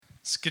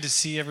It's good to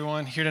see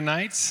everyone here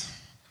tonight.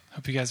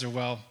 Hope you guys are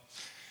well.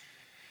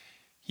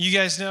 You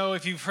guys know,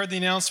 if you've heard the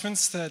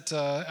announcements, that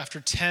after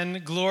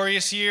 10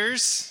 glorious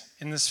years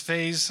in this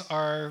phase,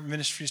 our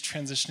ministry is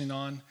transitioning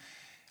on.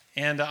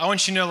 And I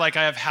want you to know, I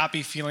have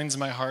happy feelings in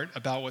my heart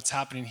about what's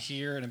happening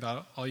here and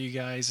about all you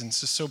guys, and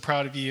so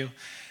proud of you.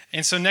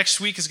 And so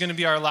next week is going to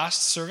be our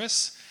last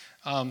service.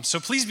 So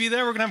please be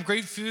there. We're going to have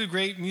great food,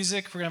 great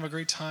music. We're going to have a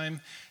great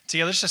time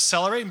together just to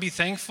celebrate and be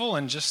thankful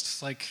and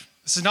just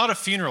this is not a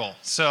funeral,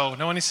 so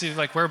no one needs to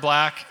wear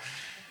black,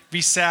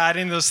 be sad,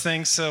 any of those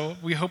things. So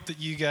we hope that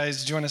you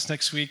guys join us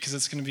next week because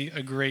it's going to be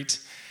a great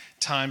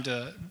time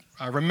to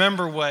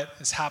remember what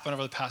has happened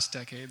over the past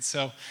decade.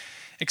 So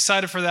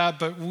excited for that,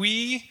 but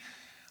we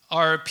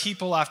are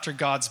people after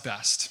God's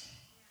best.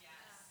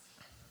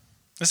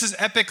 This is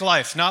epic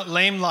life, not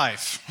lame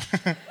life.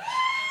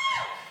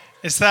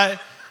 It's that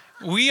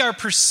we are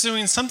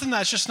pursuing something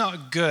that's just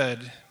not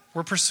good.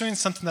 We're pursuing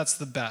something that's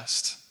the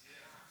best.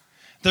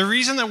 The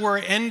reason that we're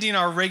ending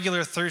our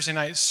regular Thursday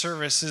night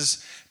service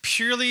is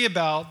purely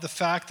about the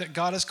fact that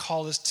God has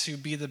called us to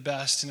be the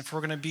best. And if we're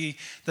going to be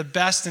the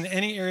best in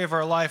any area of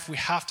our life, we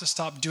have to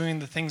stop doing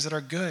the things that are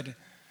good.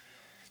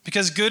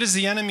 Because good is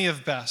the enemy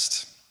of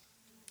best.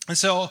 And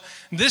so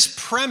this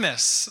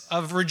premise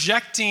of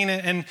rejecting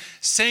and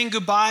saying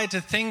goodbye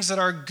to things that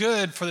are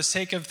good for the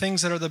sake of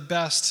things that are the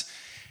best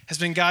has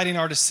been guiding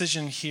our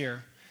decision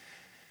here.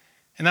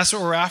 And that's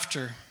what we're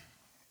after.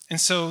 And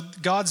so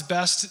God's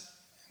best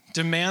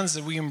demands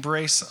that we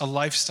embrace a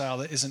lifestyle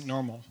that isn't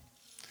normal.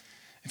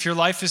 If your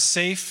life is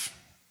safe,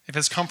 if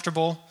it's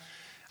comfortable,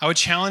 I would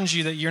challenge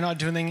you that you're not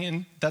doing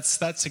anything that's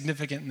that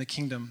significant in the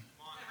kingdom.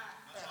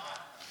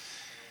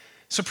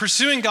 So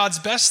pursuing God's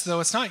best, though,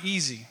 it's not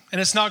easy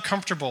and it's not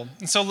comfortable.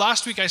 And so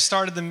last week I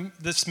started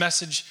this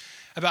message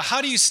about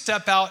how do you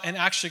step out and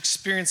actually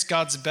experience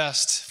God's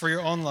best for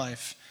your own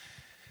life.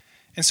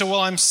 And so while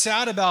I'm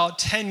sad about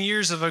 10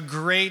 years of a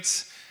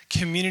great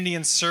community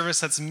and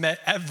service that's met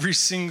every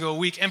single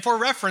week, and for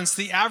reference,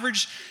 the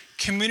average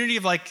community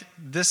of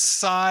this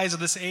size, of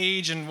this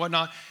age and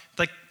whatnot,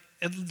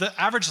 the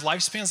average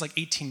lifespan is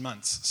 18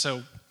 months.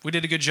 So we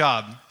did a good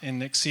job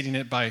in exceeding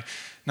it by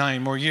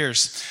 9 more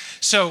years.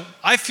 So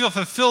I feel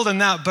fulfilled in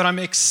that, but I'm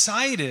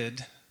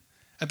excited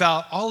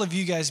about all of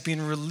you guys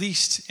being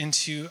released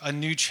into a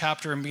new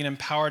chapter and being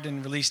empowered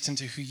and released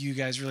into who you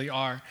guys really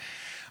are.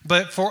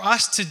 But for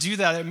us to do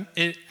that,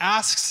 it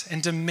asks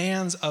and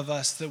demands of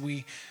us that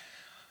we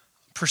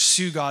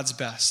pursue God's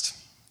best,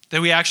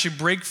 that we actually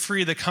break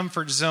free the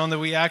comfort zone, that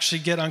we actually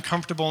get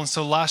uncomfortable. And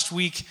so last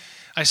week,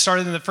 I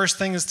started, and the first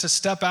thing is to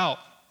step out,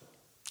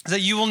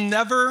 that you will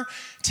never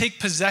take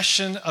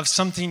possession of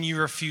something you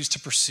refuse to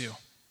pursue.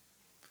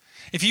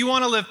 If you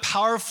want to live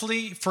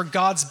powerfully for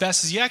God's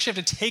best, you actually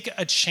have to take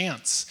a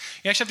chance.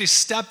 You actually have to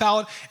step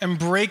out and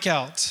break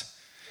out.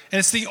 And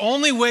it's the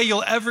only way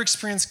you'll ever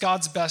experience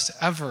God's best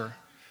ever.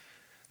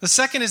 The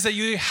second is that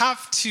you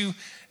have to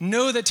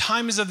know that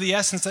time is of the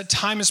essence, that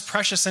time is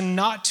precious, and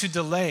not to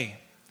delay.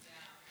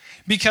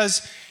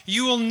 Because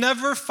you will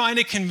never find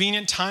a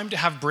convenient time to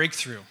have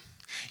breakthrough.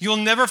 You will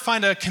never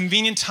find a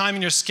convenient time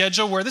in your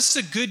schedule where this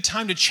is a good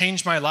time to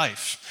change my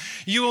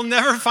life. You will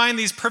never find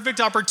these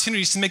perfect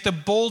opportunities to make the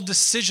bold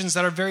decisions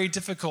that are very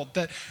difficult,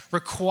 that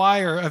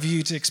require of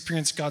you to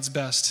experience God's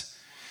best.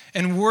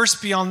 And worse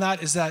beyond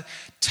that is that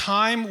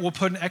time will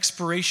put an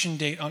expiration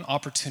date on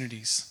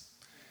opportunities.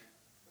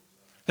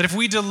 That if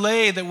we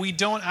delay, that we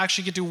don't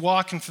actually get to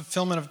walk in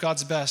fulfillment of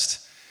God's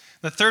best.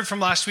 The third from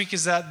last week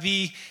is that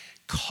the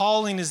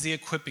calling is the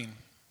equipping.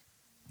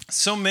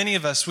 So many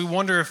of us, we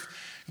wonder if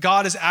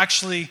God is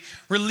actually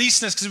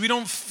releasing us because we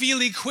don't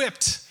feel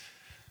equipped.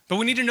 But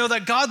we need to know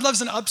that God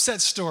loves an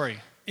upset story.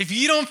 If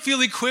you don't feel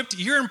equipped,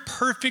 you're in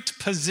perfect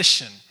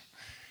position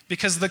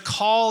because the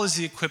call is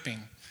the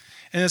equipping.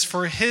 And it's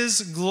for His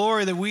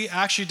glory that we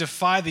actually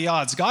defy the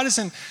odds. God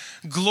isn't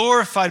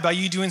glorified by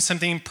you doing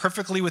something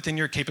perfectly within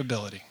your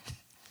capability.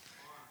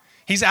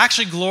 He's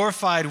actually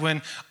glorified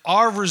when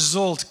our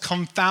result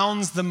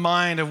confounds the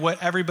mind of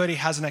what everybody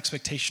has an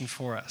expectation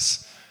for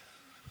us.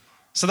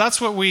 So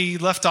that's what we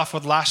left off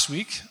with last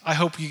week. I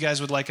hope you guys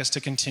would like us to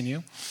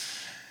continue.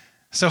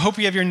 So I hope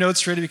you have your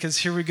notes ready because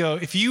here we go.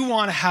 If you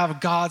want to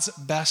have God's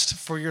best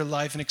for your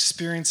life and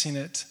experiencing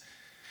it,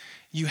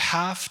 you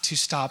have to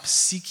stop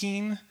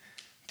seeking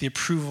the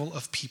approval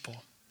of people.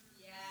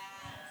 Yes.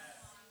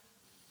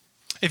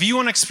 If you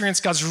want to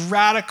experience God's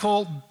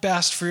radical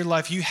best for your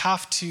life, you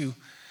have to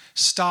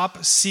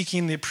stop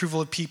seeking the approval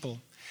of people.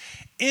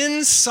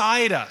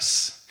 Inside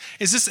us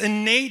is this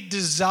innate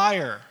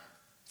desire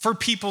for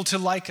people to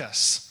like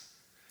us,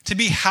 to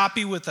be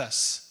happy with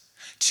us,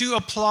 to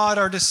applaud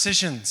our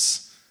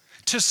decisions,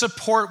 to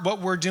support what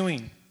we're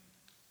doing.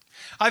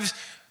 I've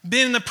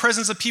been in the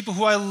presence of people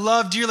who I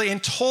love dearly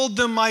and told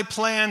them my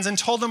plans and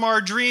told them our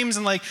dreams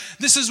and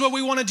this is what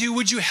we want to do,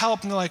 would you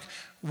help? And they're like,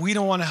 we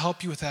don't want to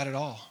help you with that at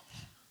all.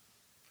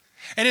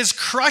 And it's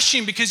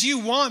crushing because you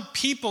want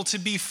people to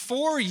be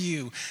for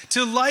you,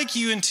 to like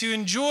you and to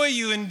enjoy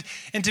you and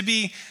to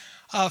be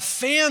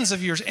fans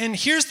of yours. And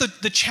here's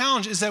the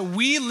challenge is that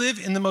we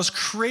live in the most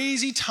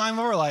crazy time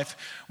of our life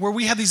where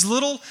we have these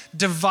little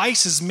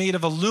devices made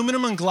of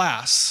aluminum and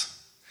glass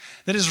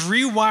that is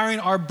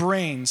rewiring our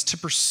brains to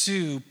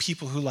pursue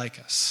people who like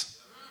us.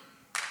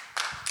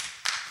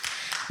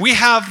 We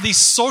have these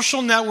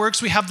social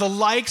networks, we have the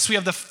likes, we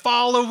have the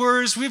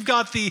followers, we've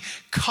got the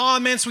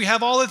comments, we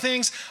have all the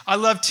things. I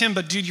love Tim,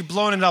 but dude, you're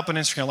blowing it up on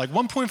Instagram. Like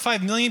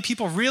 1.5 million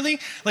people, really?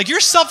 Like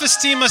your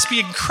self-esteem must be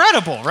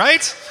incredible,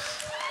 right?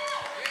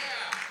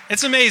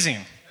 It's amazing.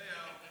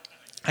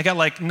 I got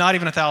like not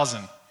even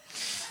 1,000.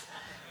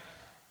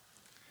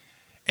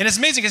 And it's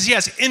amazing because he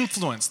has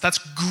influence. That's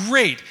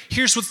great.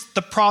 Here's what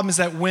the problem is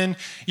that when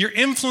your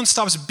influence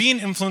stops being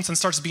influence and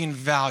starts being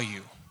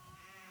value.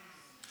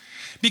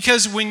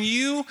 Because when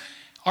you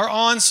are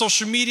on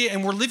social media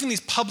and we're living these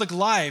public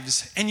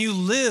lives and you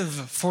live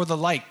for the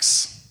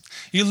likes,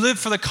 you live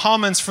for the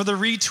comments, for the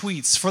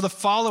retweets, for the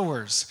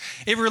followers,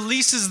 it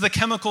releases the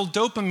chemical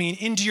dopamine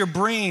into your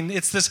brain.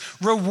 It's this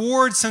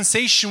reward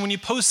sensation when you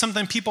post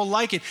something, people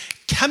like it.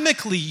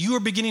 Chemically, you are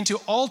beginning to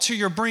alter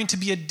your brain to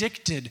be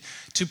addicted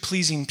to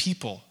pleasing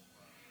people.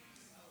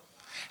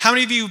 How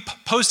many of you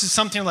posted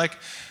something like,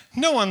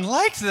 no one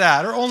liked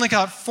that, or only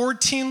got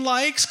 14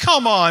 likes?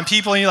 Come on,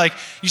 people. And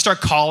you start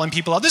calling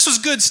people out. This was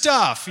good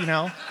stuff, you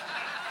know.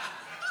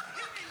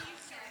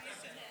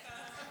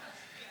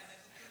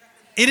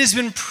 It has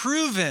been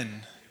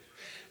proven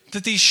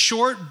that these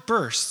short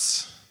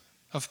bursts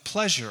of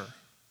pleasure,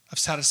 of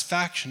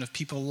satisfaction, of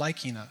people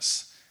liking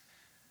us,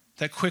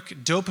 that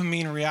quick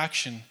dopamine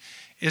reaction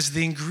is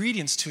the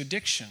ingredients to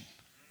addiction.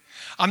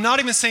 I'm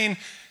not even saying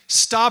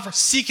stop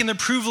seeking the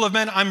approval of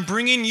men. I'm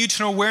bringing you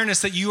to an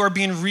awareness that you are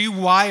being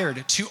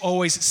rewired to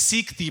always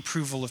seek the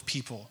approval of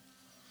people.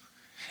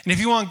 And if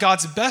you want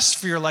God's best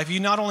for your life, you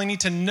not only need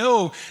to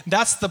know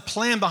that's the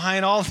plan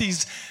behind all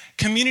these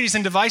communities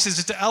and devices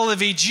is to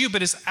elevate you,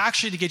 but it's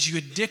actually to get you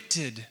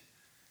addicted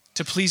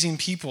to pleasing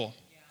people.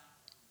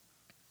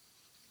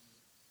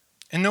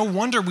 And no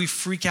wonder we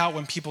freak out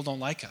when people don't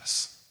like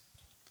us.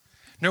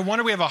 No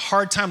wonder we have a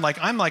hard time.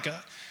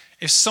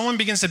 If someone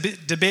begins to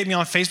debate me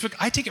on Facebook,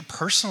 I take it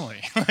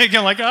personally.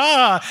 I'm like,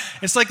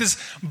 it's like this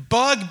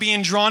bug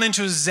being drawn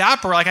into a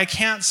zapper. Like I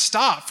can't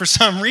stop for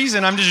some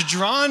reason. I'm just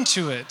drawn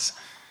to it.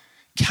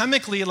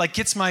 Chemically, it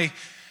gets my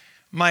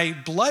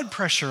blood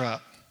pressure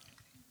up.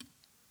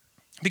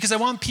 Because I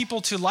want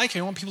people to like me.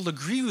 I want people to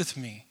agree with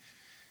me.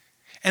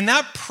 And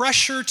that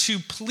pressure to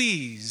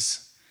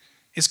please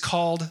is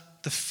called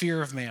the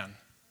fear of man.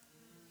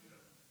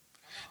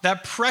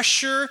 That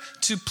pressure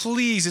to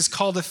please is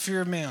called the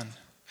fear of man.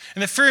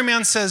 And the fear of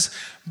man says,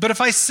 but if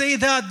I say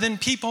that, then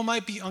people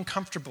might be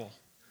uncomfortable.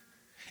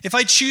 If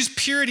I choose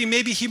purity,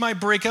 maybe he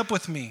might break up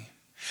with me.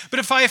 But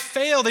if I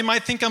fail, they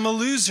might think I'm a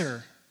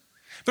loser.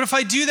 But if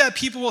I do that,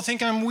 people will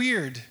think I'm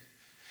weird.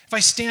 If I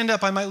stand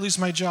up, I might lose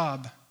my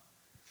job.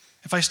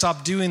 If I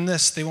stop doing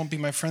this, they won't be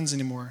my friends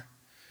anymore.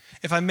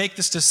 If I make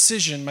this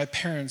decision, my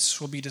parents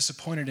will be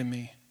disappointed in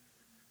me.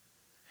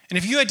 And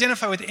if you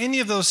identify with any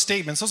of those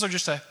statements, those are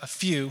just a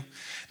few,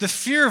 the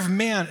fear of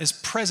man is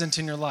present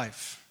in your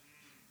life.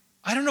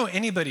 I don't know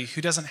anybody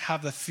who doesn't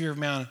have the fear of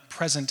man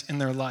present in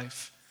their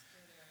life.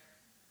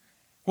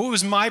 What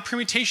was my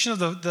permutation of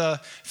the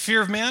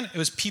fear of man? It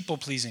was people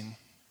pleasing.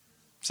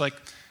 It's like,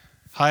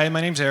 hi,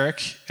 my name's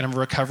Eric, and I'm a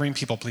recovering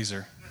people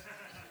pleaser.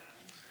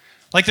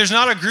 There's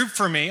not a group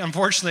for me,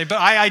 unfortunately, but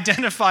I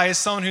identify as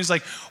someone who's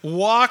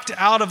walked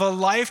out of a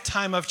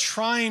lifetime of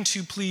trying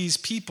to please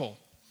people.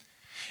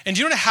 And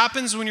do you know what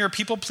happens when you're a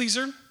people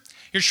pleaser?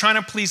 You're trying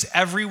to please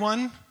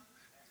everyone.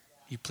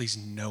 You please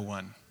no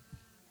one,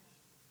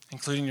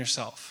 including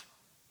yourself.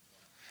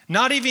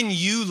 Not even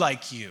you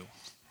like you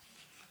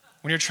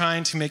when you're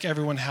trying to make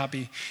everyone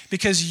happy,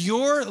 because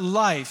your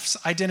life's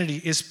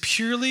identity is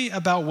purely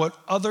about what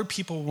other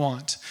people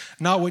want,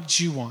 not what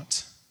you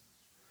want.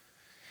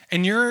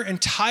 And your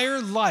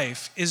entire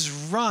life is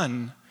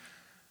run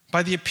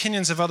by the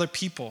opinions of other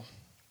people.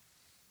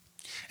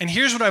 And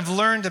here's what I've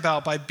learned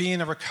about by being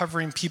a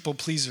recovering people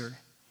pleaser.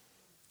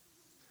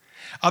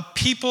 A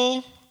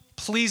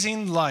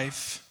people-pleasing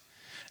life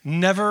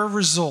never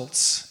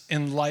results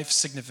in life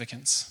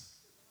significance.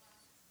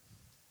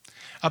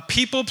 A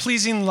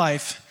people-pleasing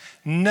life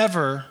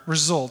never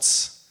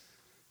results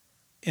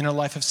in a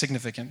life of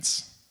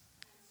significance.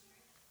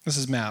 This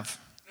is Mav.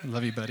 I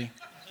love you, buddy.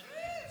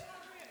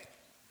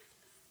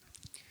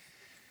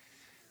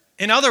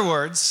 In other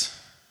words,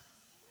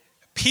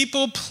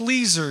 people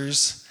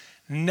pleasers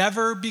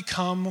never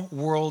become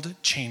world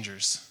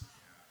changers.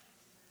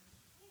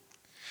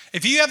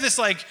 If you have this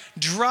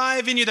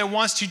drive in you that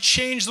wants to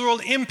change the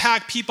world,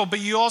 impact people, but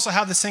you also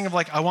have this thing of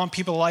I want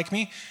people to like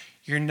me,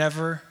 you're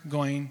never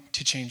going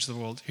to change the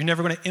world. You're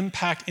never going to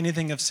impact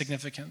anything of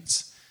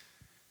significance.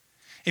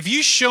 If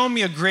you show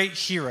me a great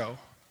hero,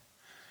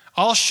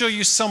 I'll show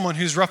you someone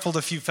who's ruffled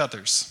a few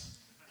feathers.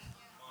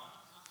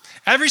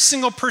 Every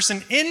single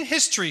person in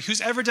history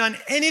who's ever done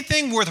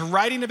anything worth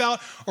writing about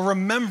or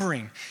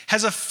remembering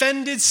has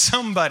offended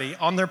somebody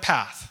on their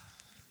path.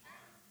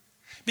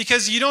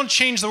 Because you don't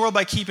change the world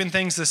by keeping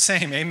things the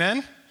same,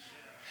 amen?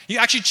 You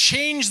actually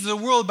change the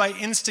world by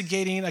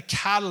instigating a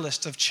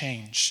catalyst of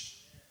change.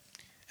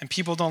 And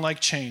people don't like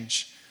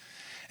change.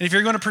 And if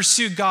you're going to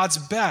pursue God's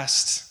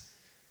best,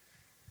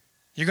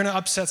 you're going to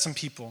upset some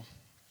people.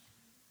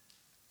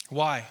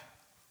 Why?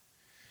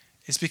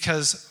 It's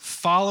because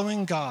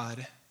following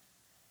God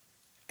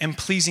and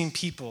pleasing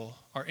people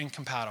are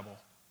incompatible.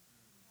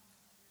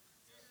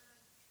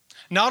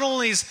 Not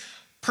only is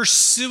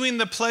pursuing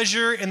the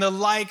pleasure and the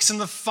likes and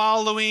the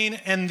following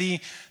and the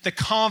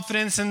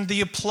confidence and the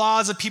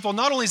applause of people,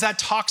 not only is that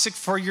toxic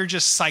for your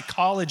just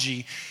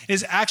psychology, it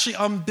is actually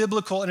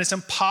unbiblical, and it's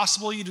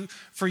impossible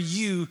for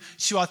you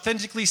to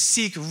authentically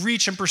seek,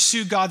 reach, and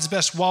pursue God's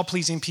best while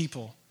pleasing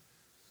people.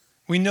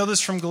 We know this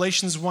from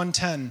Galatians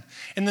 1:10.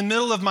 In the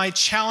middle of my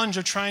challenge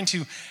of trying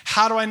to,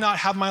 how do I not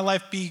have my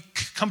life be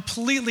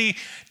completely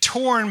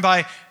torn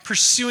by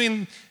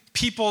pursuing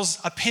people's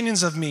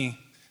opinions of me?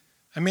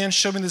 A man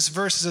showed me this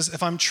verse. It says,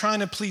 if I'm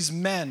trying to please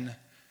men,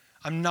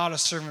 I'm not a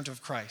servant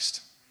of Christ.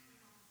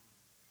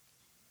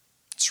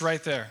 It's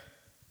right there.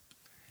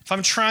 If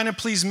I'm trying to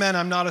please men,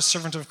 I'm not a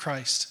servant of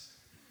Christ.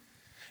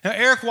 Now,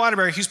 Eric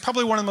Waterbury, who's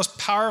probably one of the most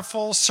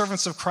powerful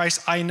servants of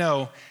Christ I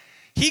know,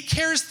 he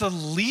cares the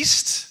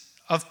least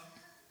of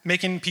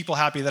making people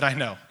happy that I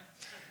know.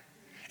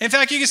 In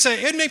fact, you could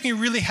say, it'd make me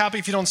really happy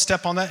if you don't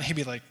step on that. And he'd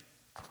be like,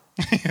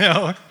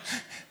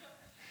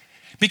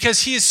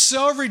 Because he has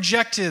so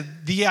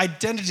rejected the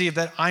identity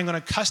that I'm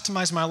going to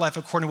customize my life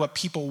according to what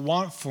people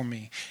want for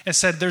me, and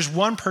said there's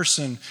one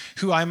person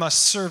who I must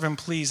serve and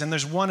please, and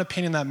there's one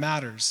opinion that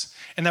matters,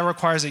 and that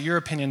requires that your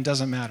opinion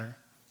doesn't matter.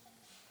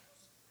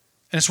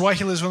 And it's why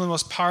he lives one of the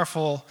most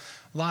powerful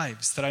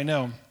lives that I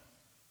know.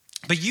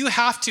 But you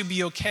have to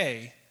be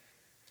okay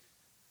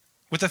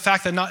with the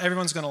fact that not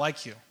everyone's going to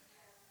like you.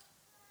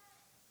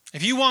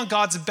 If you want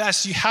God's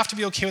best, you have to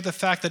be okay with the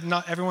fact that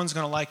not everyone's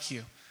going to like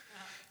you.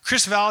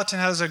 Chris Valentin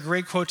has a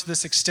great quote to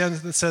this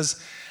extent that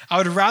says, I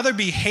would rather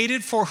be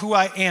hated for who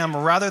I am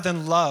rather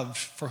than loved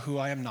for who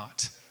I am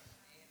not.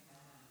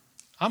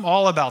 I'm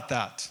all about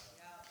that.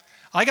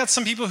 I got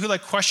some people who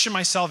question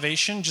my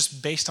salvation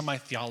just based on my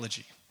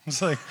theology.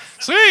 It's like,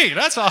 sweet,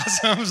 that's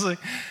awesome. It's like,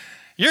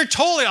 you're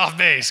totally off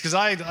base because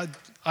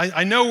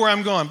I know where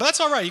I'm going. But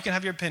that's all right. You can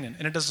have your opinion.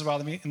 And it doesn't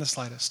bother me in the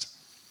slightest.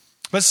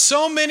 But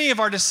so many of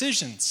our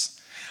decisions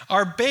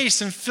are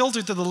based and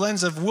filtered through the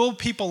lens of, will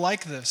people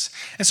like this?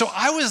 And so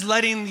I was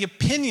letting the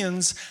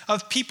opinions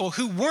of people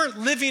who weren't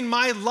living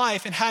my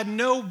life and had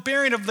no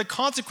bearing of the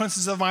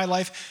consequences of my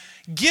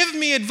life give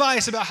me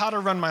advice about how to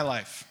run my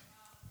life.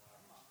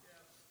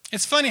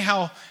 It's funny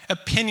how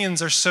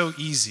opinions are so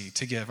easy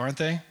to give, aren't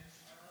they?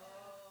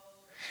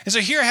 And so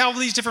here I have all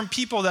these different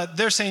people that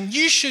they're saying,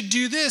 you should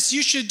do this,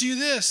 you should do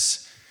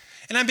this.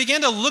 And I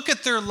began to look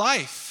at their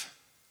life.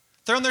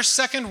 They're on their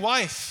second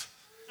wife.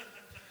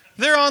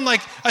 They're on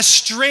a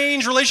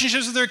strange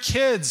relationships with their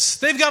kids.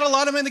 They've got a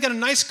lot of money, they got a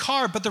nice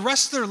car, but the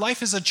rest of their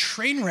life is a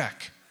train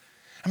wreck.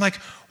 I'm like,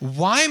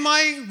 why am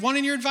I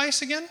wanting your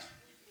advice again?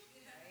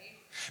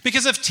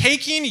 Because if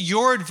taking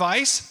your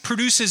advice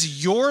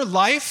produces your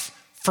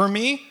life for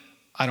me,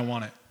 I don't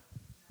want it.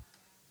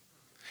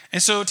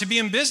 And so to be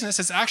in business,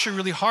 it's actually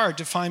really hard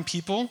to find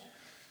people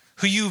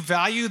who you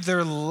value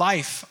their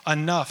life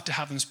enough to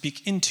have them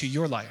speak into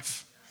your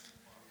life.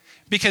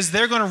 Because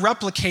they're going to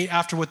replicate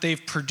after what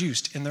they've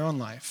produced in their own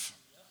life.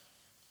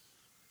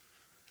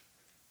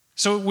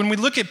 So when we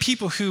look at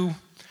people who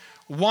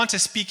want to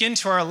speak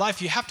into our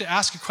life, you have to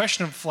ask a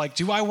question of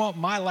do I want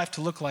my life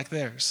to look like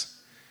theirs?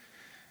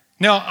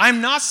 Now,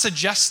 I'm not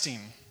suggesting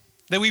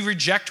that we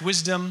reject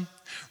wisdom,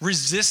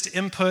 resist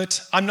input.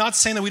 I'm not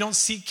saying that we don't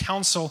seek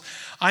counsel.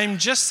 I'm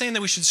just saying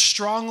that we should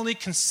strongly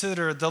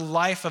consider the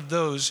life of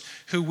those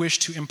who wish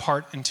to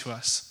impart into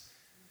us.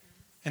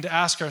 And to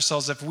ask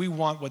ourselves if we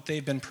want what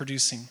they've been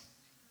producing.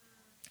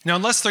 Now,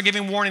 unless they're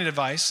giving warning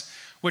advice,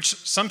 which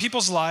some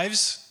people's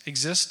lives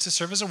exist to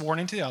serve as a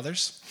warning to the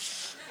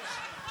others.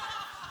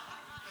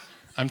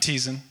 I'm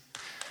teasing.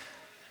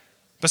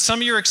 But some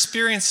of your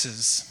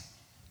experiences,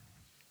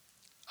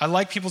 I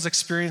like people's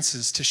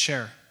experiences to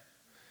share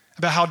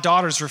about how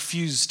daughters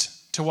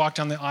refused to walk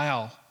down the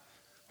aisle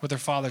with their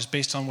fathers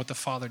based on what the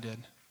father did.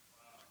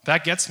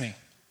 That gets me.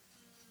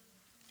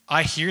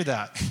 I hear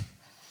that.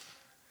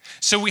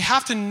 So we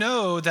have to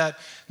know that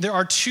there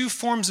are two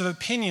forms of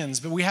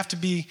opinions, but we have to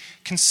be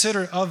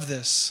considerate of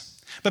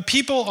this. But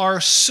people are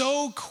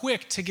so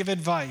quick to give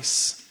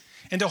advice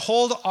and to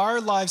hold our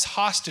lives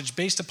hostage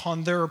based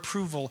upon their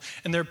approval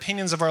and their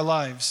opinions of our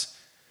lives.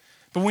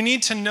 But we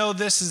need to know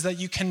this, is that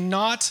you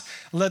cannot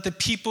let the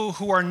people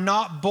who are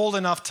not bold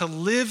enough to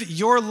live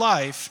your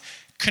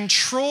life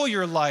control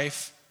your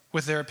life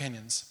with their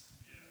opinions.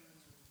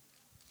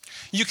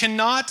 You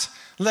cannot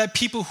let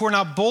people who are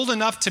not bold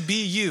enough to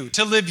be you,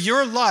 to live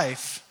your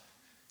life,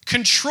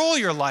 control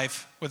your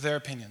life with their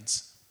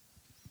opinions.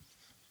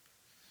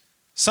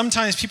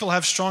 Sometimes people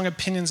have strong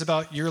opinions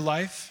about your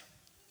life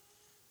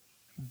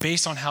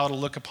based on how it'll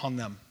look upon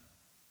them.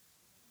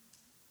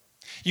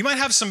 You might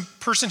have some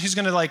person who's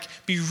going to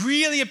be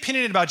really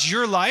opinionated about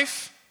your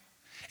life,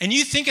 And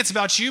you think it's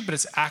about you, but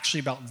it's actually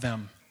about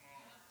them.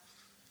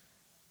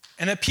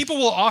 And that people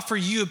will offer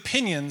you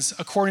opinions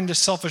according to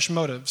selfish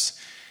motives.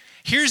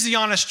 Here's the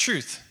honest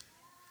truth,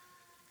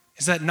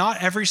 is that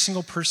not every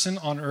single person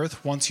on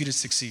earth wants you to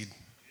succeed.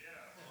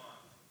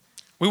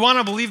 We want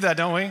to believe that,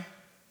 don't we?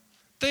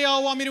 They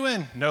all want me to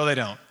win. No, they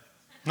don't.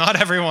 Not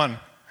everyone.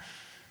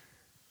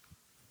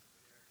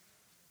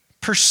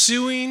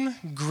 Pursuing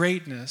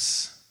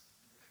greatness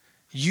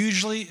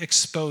usually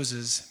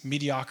exposes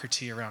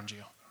mediocrity around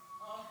you.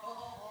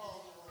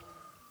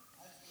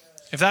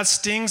 If that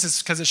stings,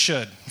 it's because it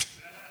should.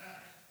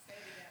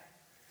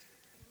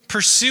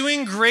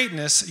 Pursuing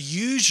greatness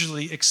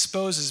usually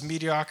exposes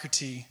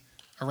mediocrity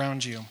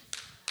around you.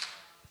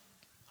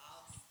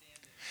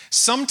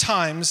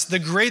 Sometimes the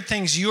great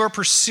things you are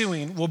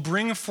pursuing will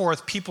bring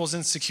forth people's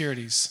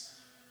insecurities.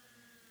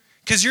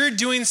 Because you're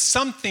doing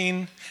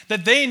something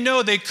that they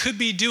know they could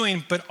be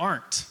doing but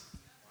aren't.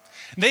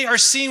 They are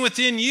seeing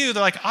within you,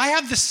 they're like, I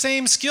have the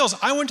same skills.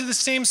 I went to the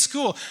same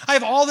school. I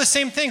have all the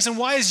same things. And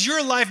why is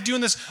your life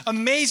doing this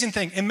amazing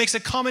thing? It makes a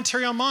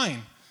commentary on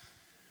mine.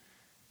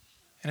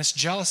 And it's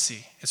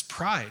jealousy. It's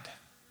pride.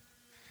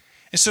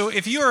 And so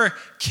if you are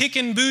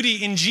kicking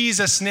booty in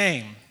Jesus'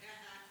 name,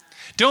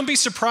 don't be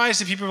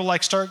surprised if people will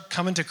start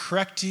coming to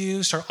correct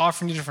you, start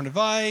offering you different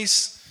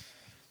advice.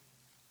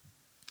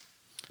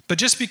 But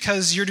just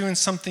because you're doing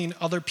something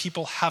other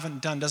people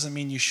haven't done doesn't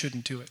mean you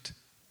shouldn't do it.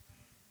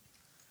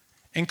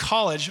 In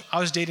college, I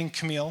was dating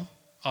Camille,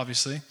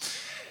 obviously.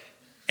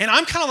 And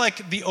I'm kind of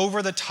like the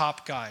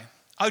over-the-top guy.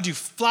 I would do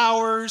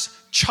flowers,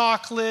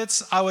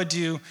 chocolates. I would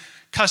do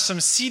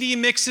custom CD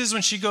mixes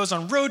when she goes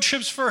on road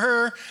trips for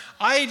her.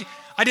 I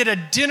did a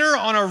dinner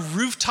on a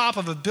rooftop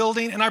of a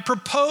building, and I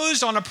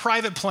proposed on a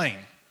private plane.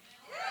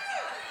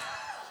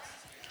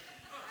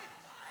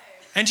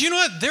 And do you know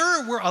what?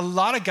 There were a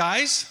lot of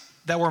guys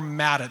that were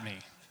mad at me.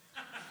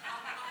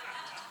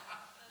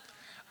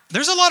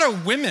 There's a lot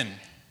of women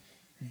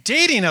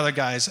dating other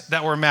guys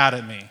that were mad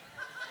at me.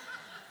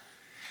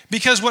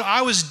 Because what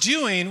I was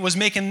doing was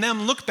making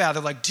them look bad.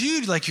 They're like,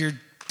 dude, you're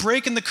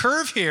breaking the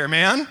curve here,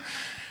 man.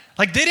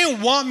 They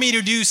didn't want me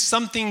to do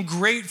something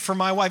great for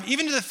my wife.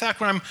 Even to the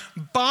fact when I'm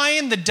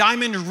buying the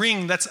diamond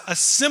ring that's a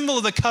symbol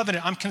of the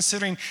covenant, I'm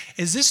considering,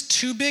 is this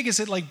too big? Is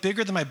it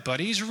bigger than my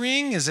buddy's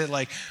ring? Is it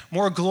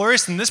more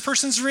glorious than this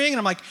person's ring?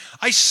 And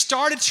I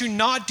started to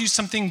not do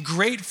something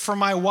great for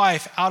my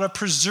wife out of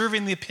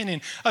preserving the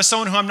opinion of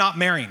someone who I'm not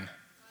marrying.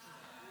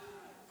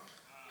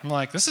 I'm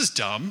like, this is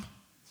dumb.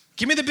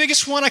 Give me the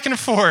biggest one I can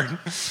afford.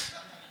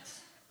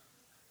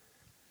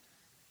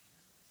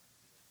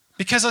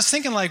 Because I was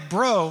thinking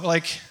bro,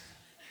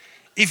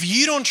 if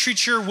you don't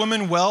treat your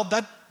woman well,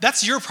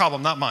 that's your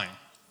problem, not mine.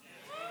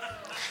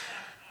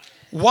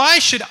 Why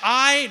should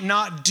I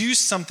not do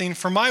something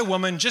for my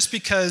woman just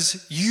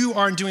because you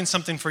aren't doing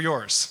something for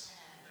yours?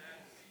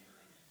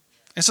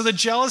 And so the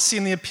jealousy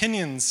and the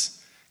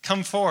opinions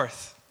come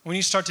forth when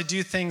you start to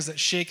do things that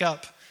shake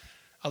up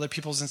other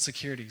people's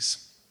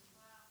insecurities.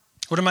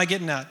 What am I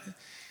getting at?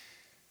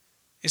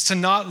 Is to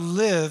not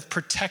live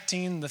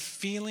protecting the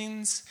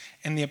feelings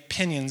and the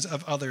opinions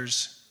of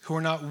others who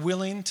are not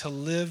willing to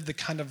live the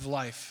kind of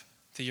life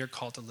that you're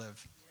called to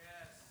live.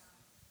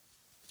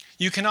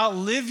 You cannot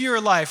live your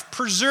life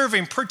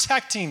preserving,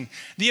 protecting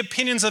the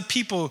opinions of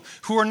people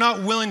who are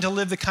not willing to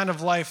live the kind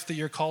of life that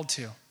you're called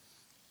to.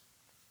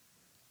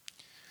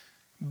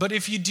 But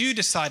if you do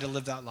decide to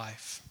live that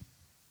life,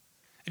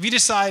 if you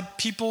decide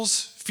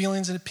people's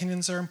feelings and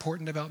opinions are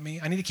important about me,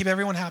 I need to keep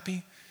everyone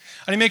happy,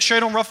 I need to make sure I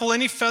don't ruffle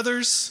any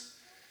feathers,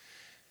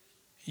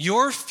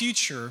 your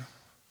future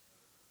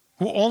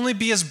will only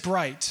be as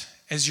bright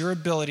as your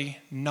ability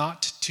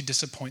not to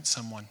disappoint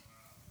someone.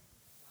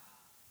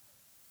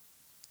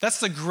 That's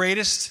the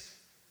greatest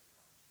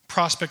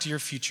prospect of your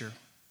future.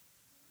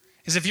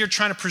 Is if you're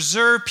trying to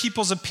preserve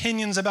people's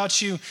opinions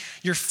about you,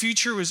 your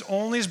future is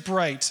only as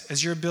bright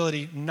as your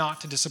ability not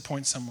to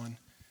disappoint someone.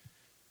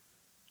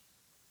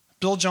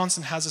 Bill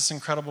Johnson has this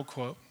incredible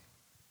quote.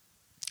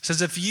 It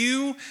says, if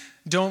you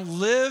don't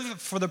live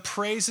for the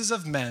praises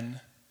of men,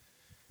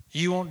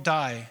 you won't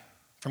die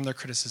from their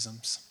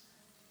criticisms.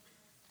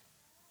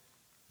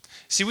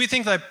 See, we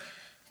think that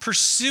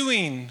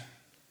pursuing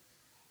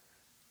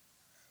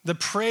the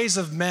praise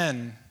of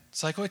men,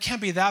 it's well, it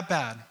can't be that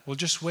bad. We'll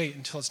just wait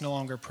until it's no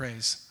longer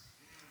praise.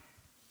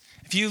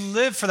 If you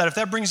live for that, if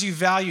that brings you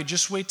value,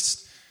 just wait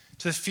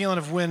to the feeling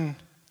of when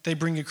they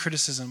bring you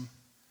criticism.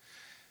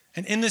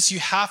 And in this, you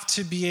have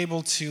to be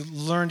able to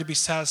learn to be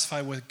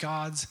satisfied with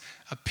God's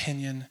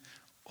opinion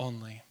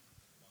only.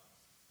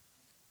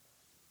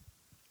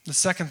 The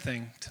second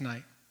thing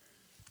tonight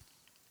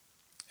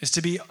is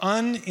to be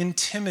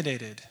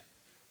unintimidated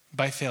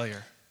by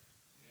failure.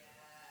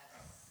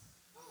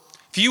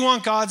 If you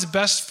want God's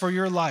best for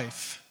your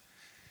life,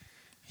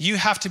 you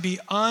have to be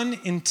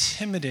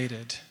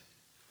unintimidated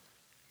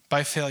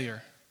by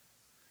failure.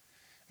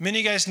 Many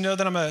of you guys know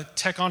that I'm a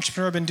tech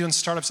entrepreneur. I've been doing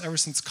startups ever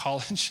since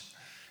college.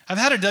 I've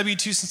had a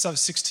W-2 since I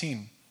was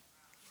 16.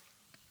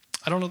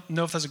 I don't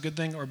know if that's a good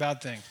thing or a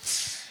bad thing.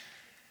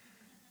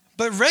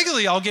 But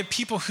regularly, I'll get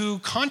people who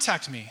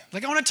contact me.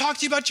 Like, I want to talk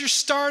to you about your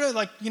startup.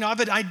 Like, I have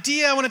an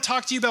idea. I want to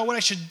talk to you about what I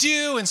should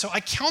do. And so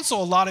I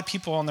counsel a lot of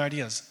people on their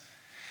ideas.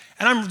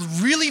 And I'm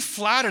really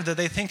flattered that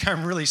they think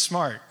I'm really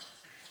smart.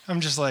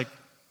 I'm just like,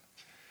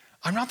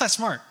 I'm not that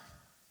smart.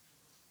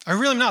 I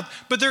really am not.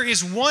 But there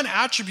is one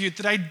attribute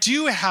that I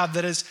do have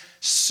that has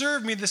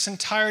served me this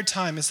entire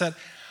time, is that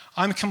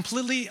I'm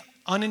completely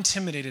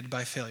unintimidated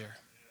by failure.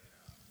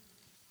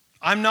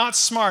 I'm not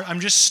smart. I'm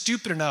just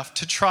stupid enough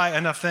to try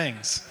enough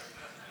things.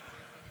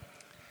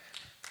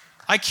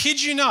 I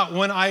kid you not,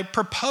 when I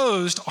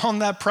proposed on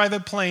that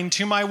private plane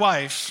to my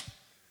wife,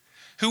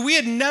 who we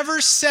had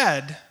never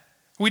said,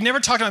 we'd never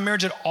talked about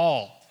marriage at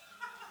all.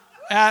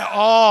 At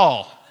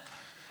all.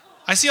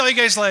 I see all you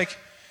guys like,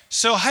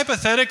 so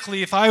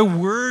hypothetically, if I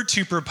were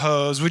to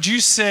propose, would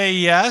you say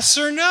yes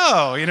or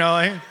no?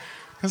 I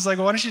was like,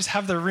 well, why don't you just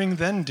have the ring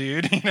then,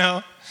 dude?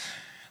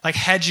 Like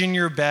hedging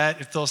your bet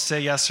if they'll say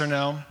yes or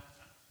no.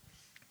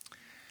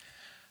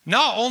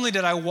 Not only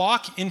did I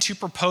walk into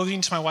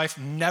proposing to my wife,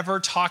 never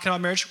talking about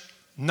marriage,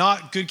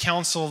 not good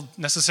counsel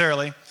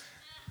necessarily,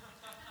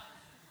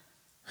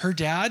 her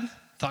dad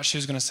thought she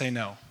was going to say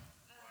no.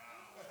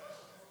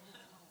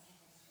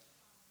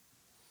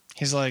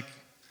 He's like,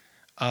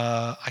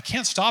 I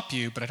can't stop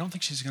you, but I don't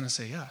think she's going to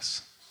say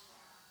yes.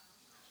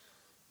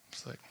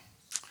 It's like,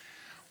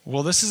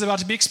 well, this is about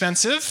to be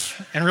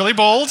expensive and really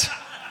bold.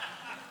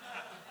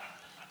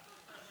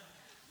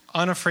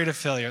 Unafraid of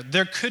failure.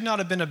 There could not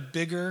have been a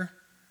bigger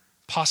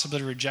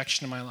possibility of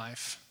rejection in my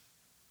life.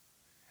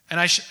 And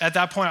at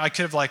that point, I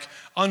could have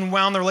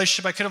unwound the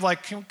relationship. I could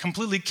have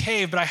completely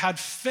caved, but I had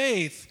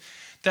faith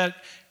that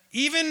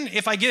even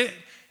if I get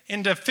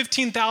into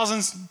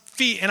 15,000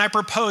 feet and I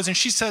propose and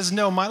she says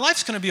no, my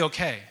life's going to be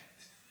okay.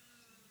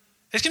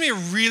 It's going to be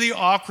a really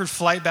awkward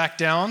flight back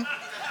down,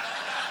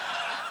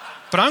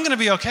 but I'm going to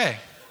be okay.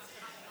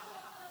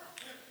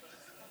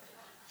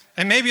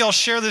 And maybe I'll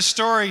share this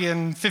story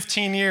in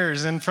 15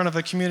 years in front of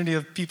a community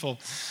of people.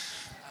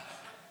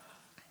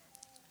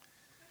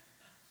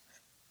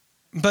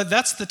 But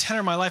that's the tenor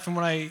of my life. And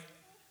when I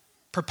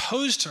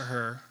proposed to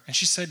her and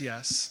she said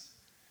yes,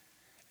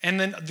 and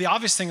then the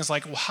obvious thing is well,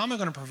 how am I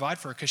going to provide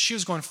for her? Because she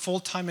was going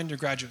full-time into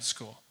graduate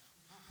school.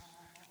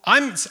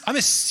 I'm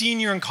a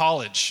senior in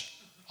college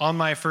on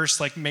my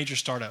first major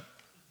startup.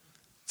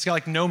 It's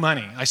got no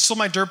money. I sold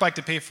my dirt bike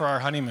to pay for our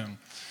honeymoon.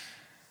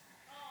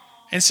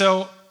 And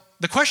so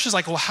the question is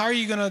well, how are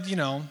you going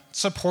to,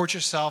 support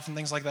yourself and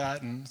things like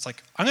that? And it's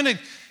I'm going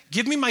to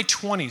give me my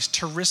 20s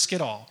to risk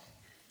it all.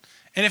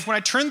 And if when I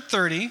turn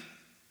 30,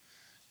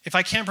 if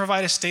I can't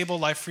provide a stable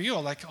life for you,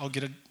 I'll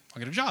get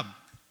a job.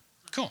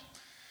 Cool.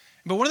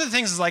 But one of the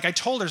things is I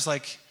told her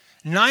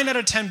 9 out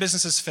of 10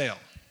 businesses fail.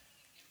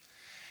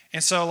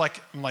 And so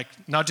I'm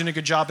not doing a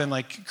good job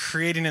in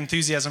creating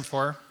enthusiasm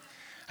for her.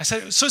 I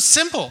said, so it's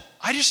simple.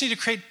 I just need to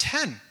create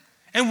 10.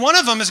 And one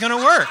of them is going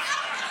to work.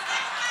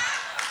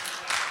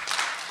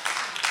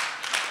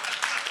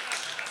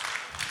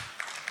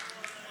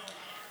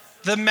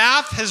 The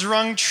math has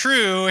rung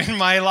true in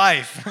my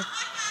life.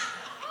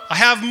 I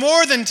have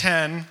more than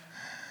 10,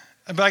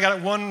 but I got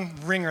one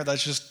ringer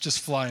that's just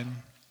flying.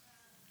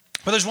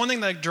 But there's one thing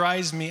that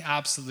drives me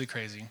absolutely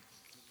crazy.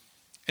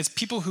 It's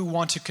people who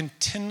want to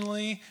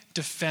continually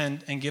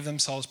defend and give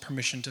themselves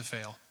permission to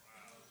fail.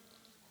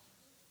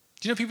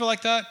 Do you know people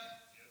like that?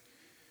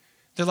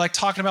 They're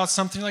talking about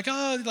something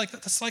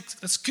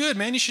that's good,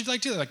 man. You should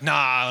do that.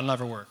 Nah, it'll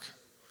never work.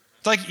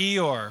 It's like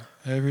Eeyore.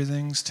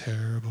 Everything's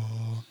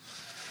terrible.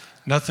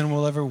 Nothing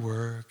will ever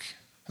work.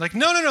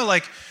 No.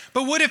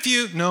 But what if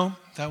you, no,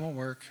 that won't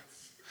work.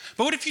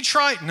 But what if you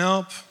try?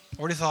 Nope,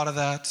 already thought of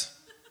that.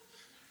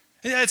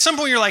 At some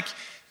point you're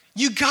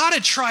you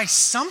gotta try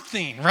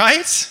something,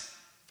 right?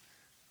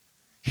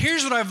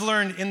 Here's what I've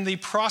learned in the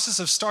process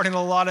of starting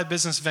a lot of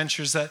business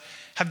ventures that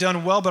have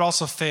done well but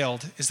also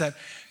failed, is that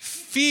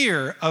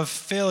fear of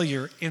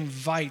failure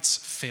invites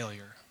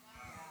failure.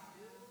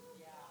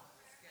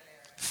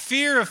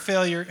 Fear of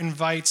failure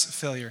invites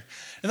failure.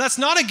 And that's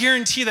not a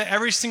guarantee that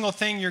every single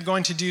thing you're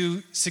going to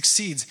do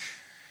succeeds.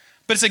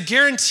 But it's a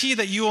guarantee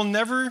that you will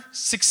never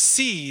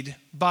succeed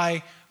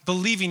by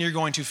believing you're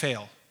going to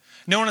fail.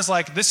 No one is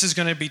this is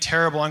going to be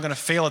terrible, I'm going to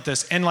fail at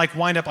this, and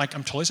wind up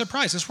I'm totally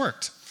surprised this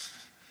worked.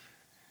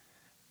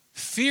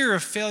 Fear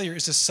of failure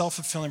is a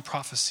self-fulfilling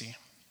prophecy.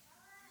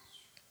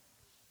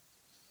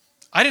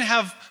 I didn't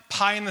have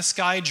pie in the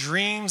sky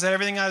dreams that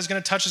everything I was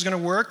going to touch is going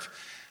to work.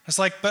 It's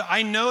but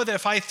I know that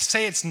if I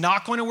say it's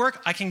not going to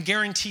work, I can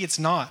guarantee it's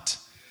not.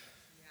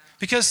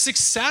 Because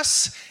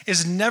success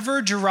is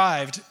never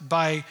derived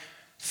by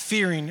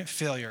fearing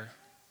failure.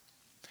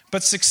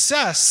 But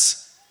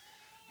success,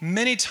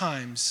 many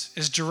times,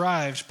 is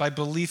derived by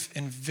belief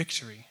in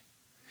victory.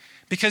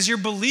 Because your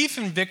belief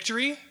in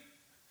victory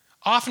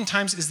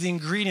oftentimes is the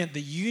ingredient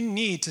that you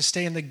need to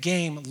stay in the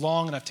game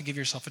long enough to give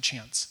yourself a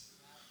chance.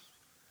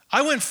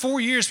 I went 4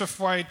 years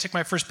before I took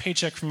my first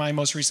paycheck from my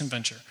most recent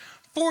venture.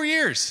 4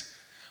 years.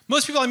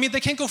 Most people I meet, they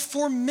can't go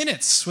 4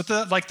 minutes with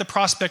the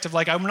prospect of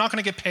I'm not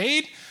going to get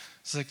paid.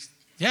 It's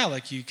Yeah,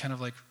 like you kind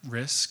of like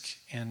risk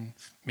and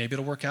maybe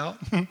it'll work out.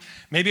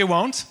 Maybe it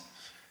won't.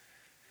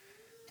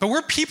 But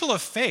we're people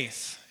of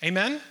faith.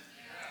 Amen? Yeah.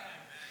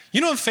 You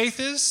know what faith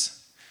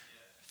is?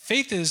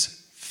 Faith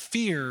is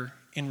fear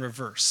in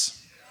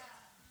reverse.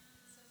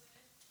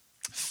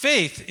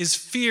 Faith is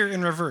fear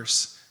in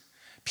reverse.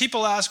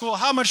 People ask, well,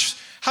 how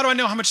do I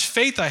know how much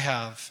faith I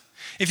have?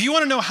 If you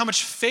want to know how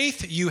much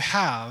faith you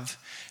have,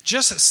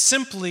 just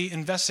simply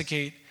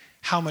investigate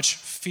how much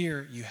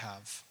fear you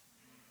have.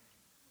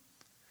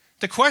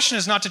 The question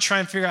is not to try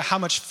and figure out how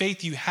much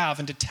faith you have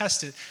and to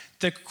test it.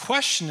 The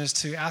question is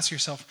to ask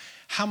yourself,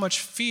 how much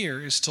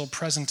fear is still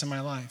present in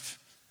my life?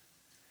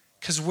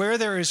 Because where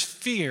there is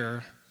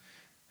fear,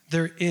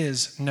 there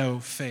is no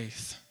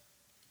faith.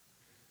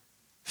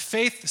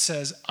 Faith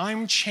says,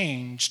 I'm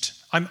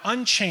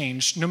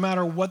unchanged no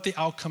matter what the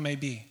outcome may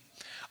be.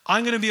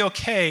 I'm going to be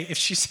okay if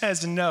she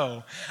says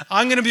no.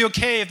 I'm going to be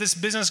okay if this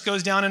business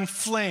goes down in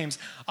flames.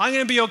 I'm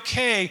going to be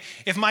okay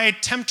if my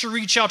attempt to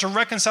reach out to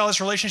reconcile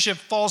this relationship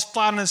falls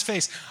flat on its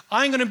face.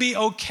 I'm going to be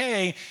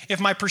okay if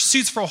my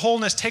pursuits for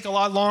wholeness take a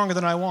lot longer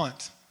than I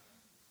want.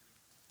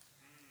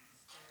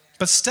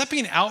 But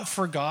stepping out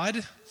for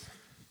God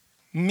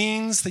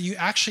means that you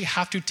actually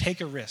have to take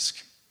a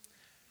risk.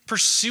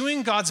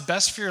 Pursuing God's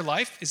best for your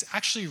life is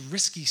actually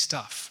risky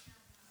stuff.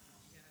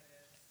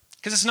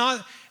 Because it's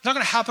not going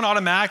to happen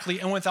automatically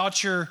and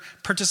without your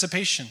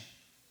participation.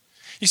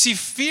 You see,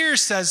 fear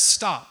says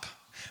stop,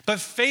 but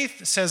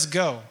faith says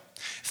go.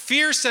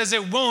 Fear says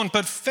it won't,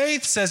 but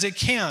faith says it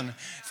can.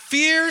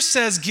 Fear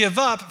says give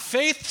up,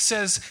 faith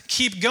says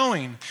keep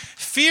going.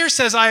 Fear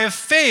says I have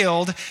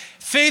failed,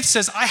 faith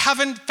says I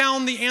haven't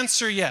found the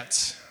answer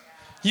yet.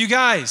 You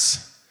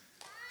guys,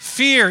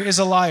 fear is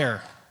a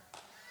liar.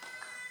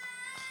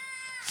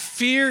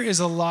 Fear is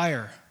a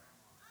liar.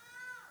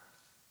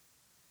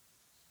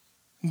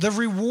 The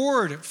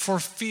reward for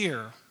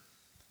fear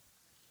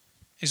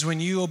is when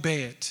you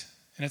obey it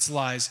and its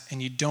lies and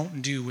you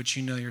don't do what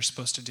you know you're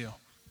supposed to do.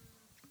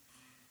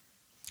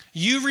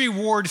 You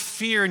reward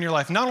fear in your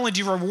life. Not only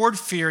do you reward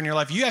fear in your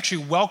life, you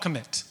actually welcome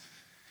it.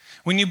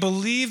 When you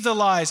believe the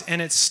lies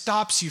and it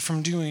stops you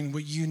from doing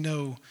what you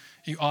know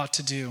you ought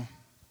to do.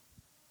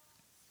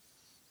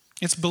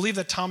 It's believed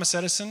that Thomas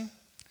Edison,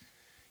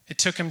 it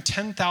took him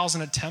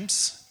 10,000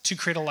 attempts to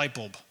create a light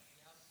bulb.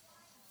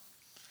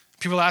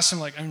 People ask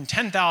him,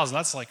 10,000,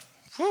 that's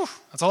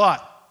that's a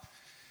lot.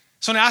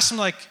 Someone asked him,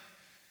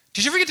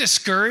 did you ever get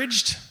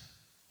discouraged?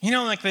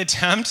 The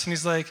attempt? And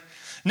he's like,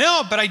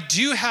 no, but I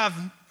do have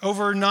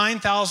over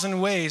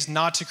 9,000 ways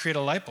not to create a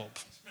light bulb.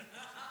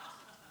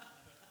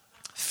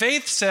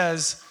 Faith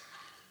says,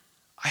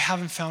 I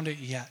haven't found it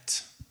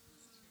yet.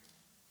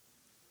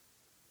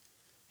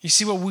 You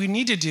see, what we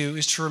need to do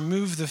is to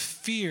remove the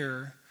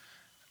fear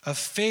of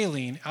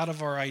failing out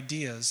of our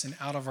ideas and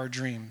out of our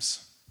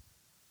dreams.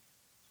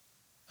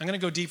 I'm going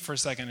to go deep for a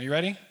second. Are you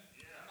ready?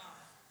 Yeah.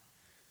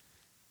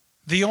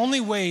 The only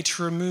way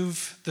to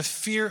remove the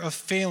fear of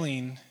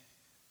failing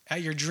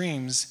at your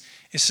dreams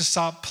is to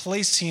stop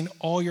placing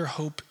all your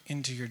hope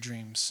into your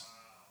dreams.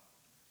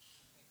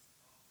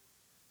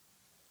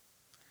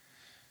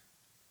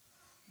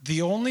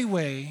 The only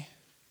way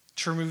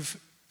to remove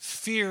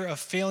fear of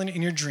failing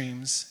in your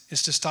dreams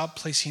is to stop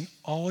placing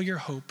all your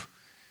hope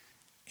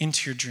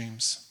into your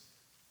dreams.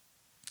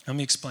 Let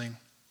me explain.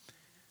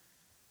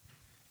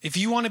 If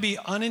you want to be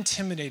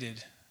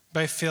unintimidated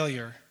by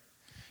failure,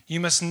 you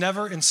must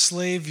never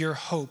enslave your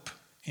hope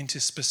into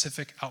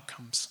specific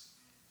outcomes.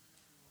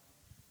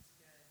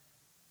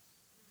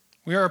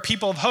 We are a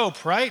people of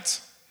hope, right?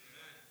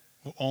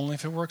 Well, only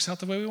if it works out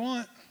the way we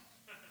want.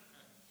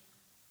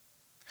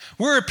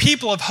 We're a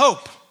people of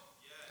hope.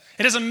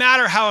 It doesn't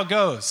matter how it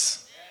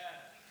goes.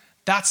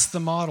 That's the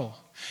model.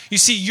 You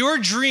see, your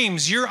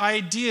dreams, your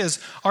ideas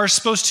are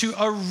supposed to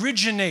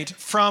originate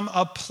from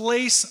a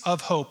place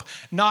of hope,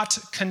 not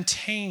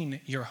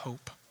contain your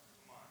hope.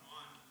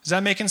 Is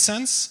that making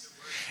sense?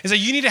 Is that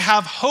you need to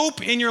have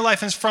hope in your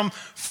life, and from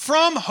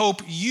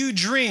hope you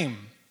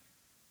dream.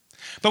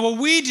 But what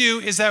we do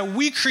is that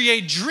we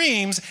create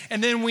dreams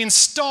and then we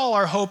install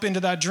our hope into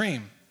that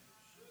dream.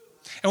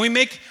 And we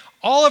make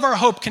all of our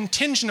hope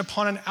contingent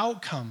upon an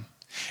outcome.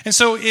 And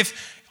so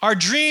if our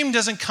dream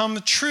doesn't come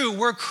true,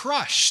 we're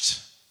crushed.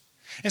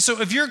 And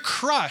so if you're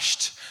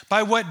crushed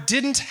by what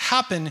didn't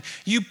happen,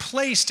 you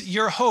placed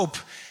your hope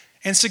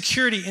and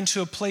security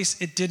into a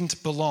place it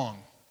didn't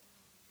belong.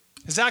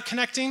 Is that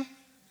connecting?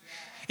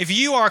 If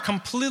you are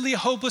completely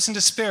hopeless and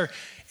despair,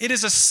 it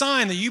is a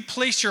sign that you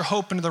place your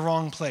hope into the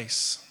wrong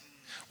place.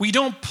 We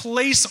don't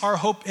place our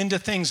hope into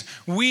things.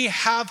 We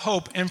have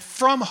hope, and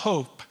from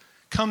hope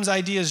comes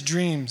ideas,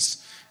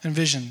 dreams, and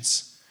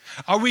visions.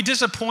 Are we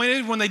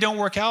disappointed when they don't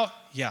work out?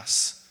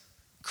 Yes.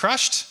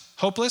 Crushed?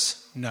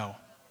 Hopeless? No.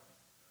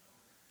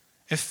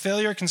 If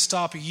failure can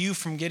stop you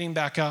from getting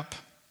back up,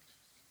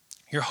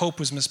 your hope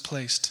was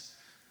misplaced.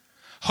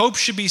 Hope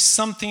should be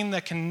something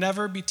that can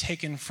never be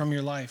taken from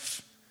your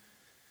life.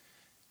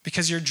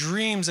 Because your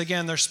dreams,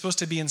 again, they're supposed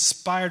to be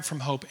inspired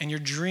from hope, and your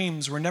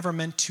dreams were never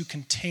meant to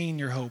contain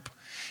your hope.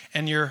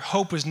 And your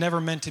hope was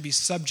never meant to be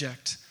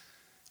subject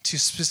to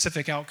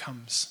specific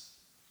outcomes.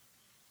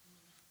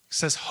 It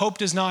says hope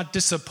does not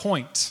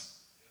disappoint,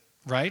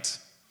 right?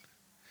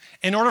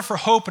 In order for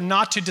hope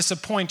not to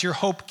disappoint, your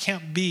hope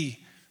can't be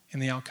in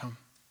the outcome.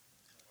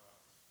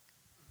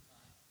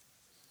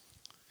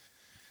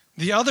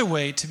 The other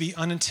way to be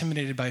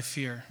unintimidated by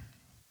fear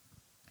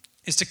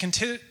is to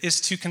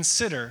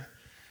consider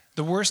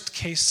the worst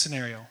case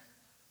scenario.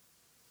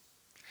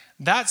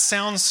 That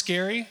sounds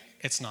scary.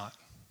 It's not.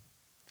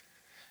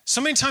 So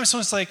many times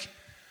someone's like,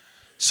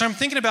 so I'm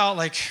thinking about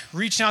like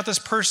reaching out to this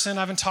person.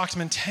 I haven't talked to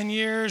them in 10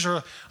 years,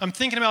 or I'm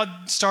thinking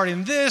about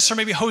starting this, or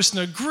maybe hosting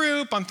a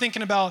group. I'm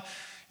thinking about,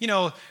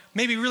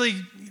 maybe really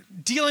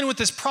dealing with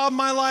this problem in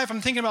my life.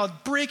 I'm thinking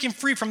about breaking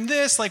free from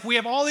this. Like we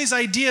have all these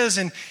ideas,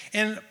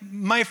 and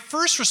my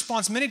first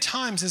response many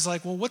times is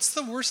like, well, what's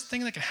the worst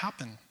thing that could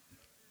happen?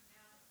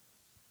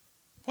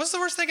 What's the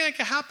worst thing that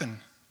could happen?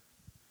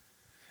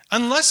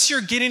 Unless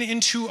you're getting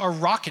into a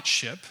rocket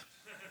ship,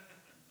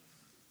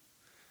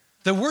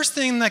 the worst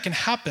thing that can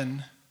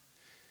happen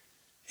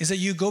is that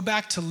you go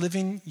back to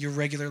living your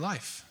regular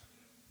life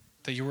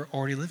that you were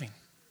already living.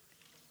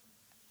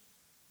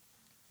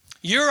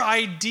 Your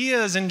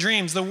ideas and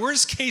dreams, the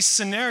worst case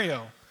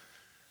scenario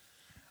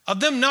of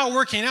them not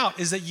working out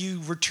is that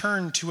you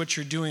return to what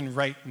you're doing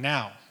right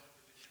now.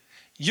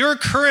 Your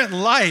current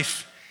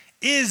life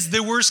is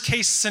the worst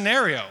case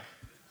scenario.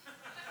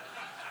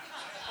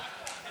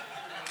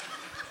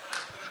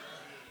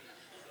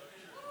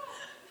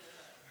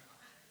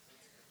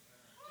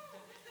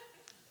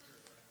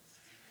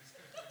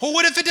 Well,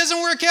 what if it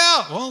doesn't work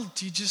out? Well,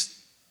 do you just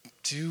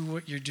do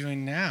what you're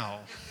doing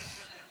now?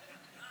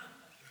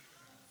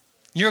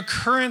 Your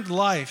current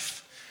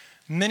life,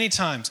 many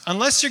times,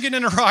 unless you're getting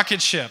in a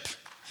rocket ship,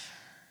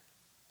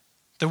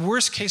 the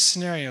worst case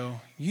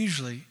scenario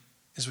usually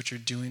is what you're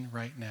doing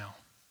right now.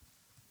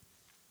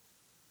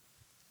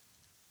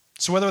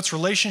 So whether it's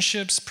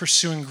relationships,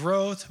 pursuing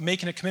growth,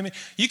 making a commitment,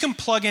 you can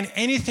plug in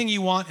anything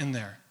you want in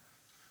there.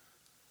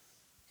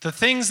 The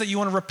things that you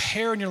want to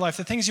repair in your life,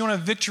 the things you want to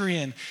have victory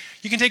in.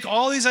 You can take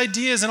all these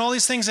ideas and all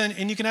these things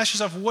and you can ask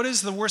yourself, what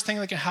is the worst thing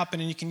that can happen?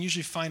 And you can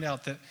usually find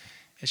out that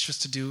it's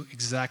just to do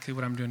exactly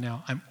what I'm doing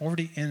now. I'm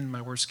already in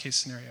my worst case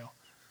scenario.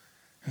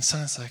 And so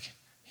it's like,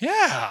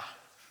 yeah,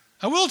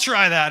 I will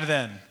try that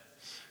then.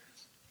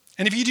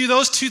 And if you do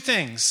those two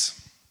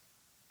things,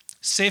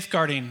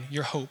 safeguarding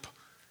your hope,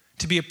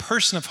 to be a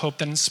person of hope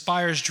that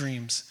inspires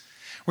dreams,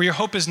 where your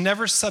hope is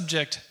never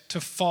subject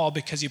to fall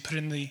because you put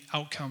in the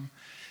outcome.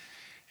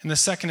 And the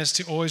second is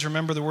to always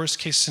remember the worst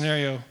case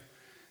scenario.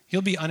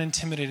 You'll be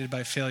unintimidated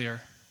by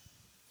failure.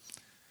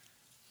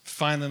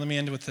 Finally, let me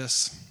end with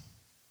this.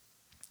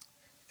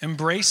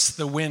 Embrace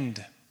the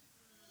wind.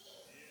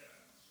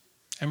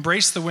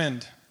 Embrace the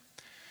wind.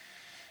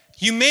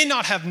 You may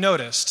not have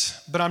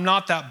noticed, but I'm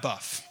not that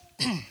buff.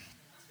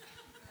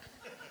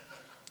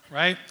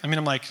 Right? I mean,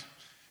 I'm like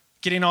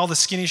getting all the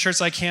skinny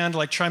shirts I can to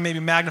like try and maybe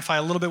magnify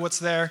a little bit what's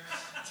there.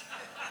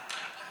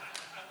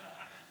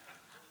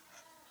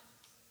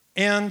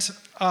 And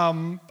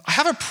I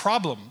have a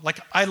problem. Like,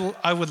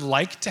 I would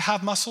like to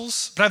have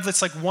muscles, but I have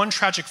this like one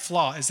tragic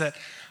flaw is that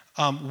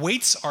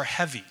weights are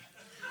heavy.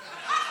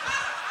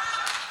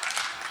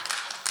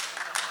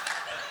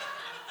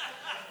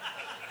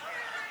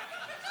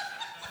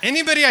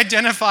 Anybody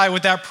identify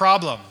with that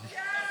problem?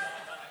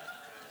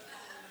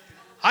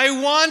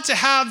 I want to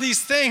have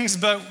these things,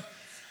 but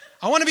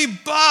I want to be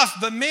buff,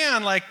 but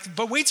man,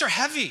 but weights are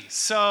heavy.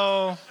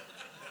 So,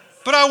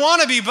 but I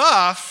want to be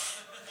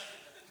buff,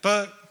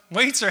 but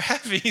weights are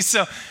heavy.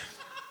 So,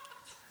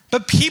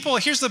 but people,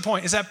 here's the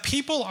point, is that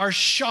people are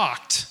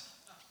shocked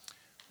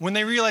when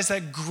they realize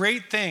that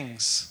great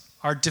things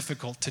are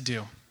difficult to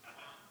do.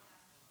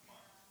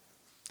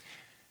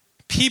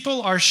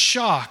 People are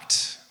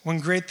shocked when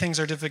great things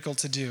are difficult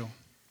to do.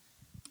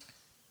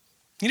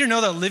 You need to know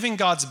that living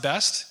God's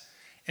best,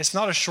 it's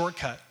not a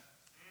shortcut.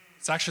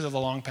 It's actually the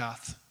long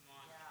path.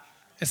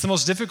 It's the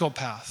most difficult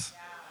path.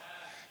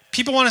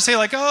 People want to say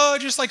like, oh,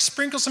 just like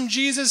sprinkle some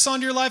Jesus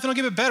onto your life and it'll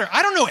give it better.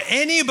 I don't know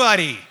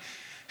anybody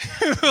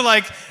who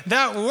like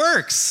that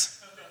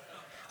works.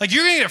 Like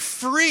you're going to get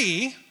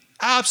free.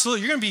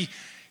 Absolutely. You're going to be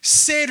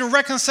saved and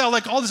reconciled.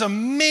 Like all these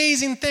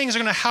amazing things are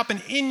going to happen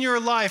in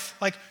your life.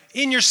 Like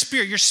in your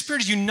spirit. Your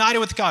spirit is united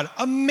with God.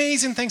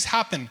 Amazing things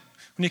happen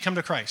when you come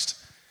to Christ.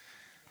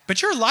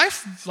 But your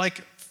life,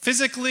 like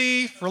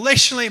physically,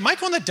 relationally, it might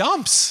go in the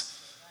dumps.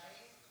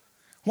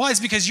 Why?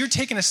 It's because you're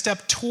taking a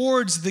step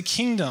towards the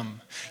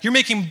kingdom. You're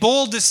making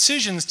bold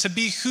decisions to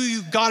be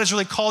who God has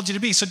really called you to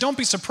be. So don't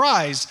be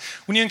surprised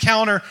when you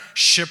encounter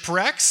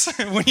shipwrecks,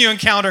 when you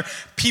encounter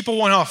people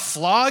want to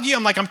flog you.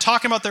 I'm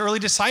talking about the early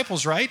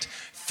disciples, right?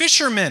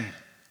 Fishermen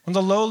in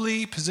the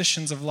lowly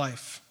positions of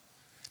life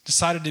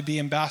decided to be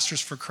ambassadors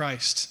for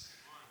Christ.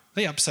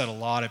 They upset a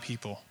lot of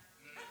people.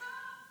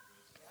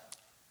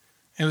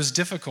 It was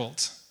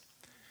difficult.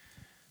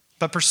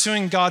 But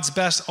pursuing God's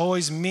best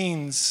always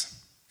means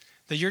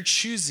that you're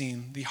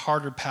choosing the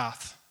harder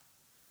path.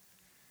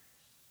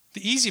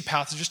 The easy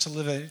path is just to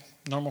live a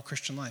normal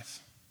Christian life.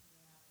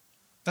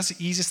 That's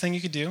the easiest thing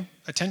you could do.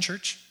 Attend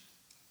church,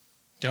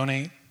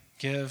 donate,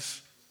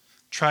 give,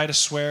 try to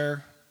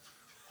swear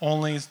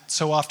only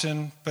so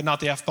often, but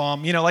not the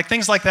F-bomb. Like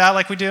things like that,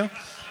 like we do.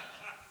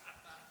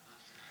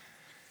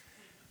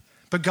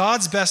 But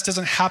God's best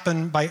doesn't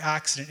happen by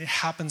accident. It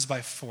happens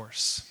by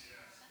force.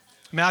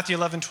 Matthew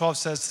 11:12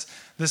 says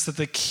this, that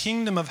the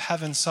kingdom of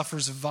heaven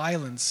suffers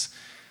violence,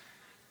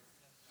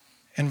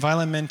 and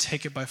violent men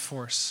take it by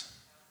force.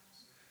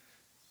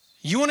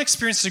 You want to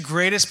experience the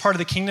greatest part of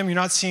the kingdom? You're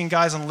not seeing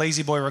guys on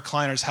lazy boy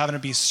recliners having to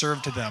be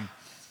served to them.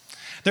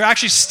 They're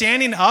actually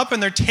standing up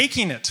and they're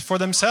taking it for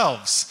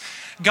themselves.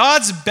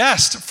 God's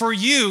best for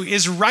you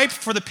is ripe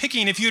for the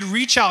picking if you'd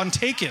reach out and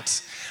take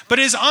it. But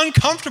it is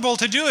uncomfortable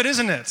to do it,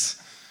 isn't it?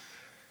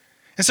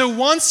 And so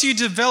once you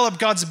develop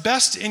God's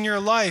best in your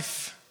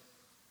life,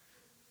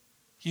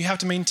 you have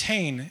to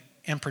maintain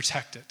and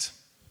protect it.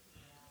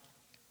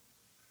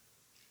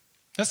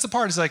 That's the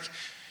part. It's like,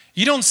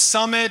 you don't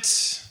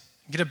summit,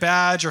 get a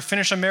badge, or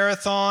finish a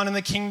marathon in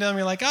the kingdom.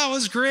 You're like, oh, it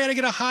was great. I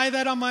get to hide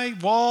that on my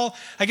wall.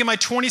 I get my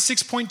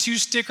 26.2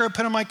 sticker I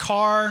put on my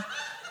car.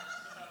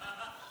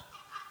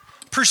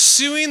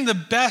 Pursuing the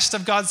best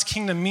of God's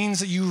kingdom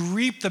means that you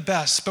reap the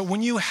best. But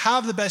when you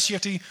have the best, you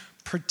have to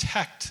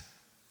protect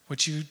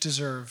what you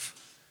deserve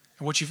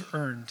and what you've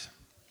earned.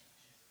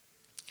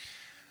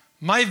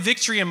 My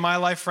victory in my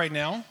life right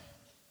now,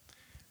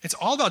 it's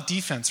all about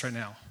defense right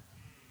now.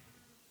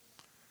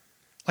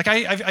 Like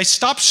I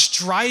stopped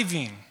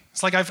striving.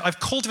 It's like I've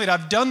cultivated,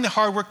 I've done the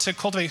hard work to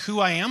cultivate who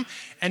I am.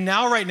 And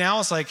now, right now,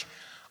 it's like,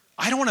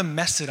 I don't want to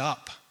mess it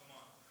up.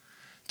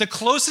 The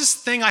closest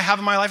thing I have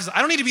in my life is I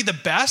don't need to be the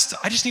best.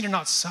 I just need to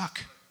not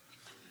suck.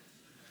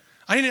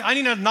 I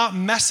need to not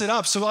mess it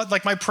up. So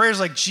like my prayer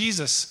is like,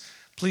 Jesus,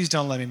 please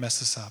don't let me mess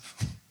this up.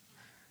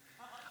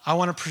 I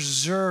want to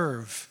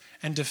preserve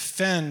and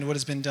defend what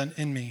has been done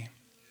in me.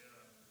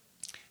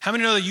 How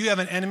many know that you have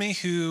an enemy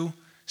who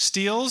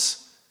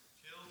steals,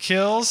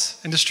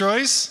 kills, and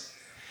destroys?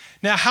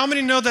 Now, how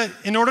many know that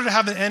in order to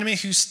have an enemy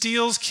who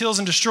steals, kills,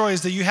 and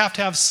destroys, that you have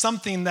to have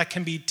something that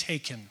can be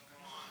taken?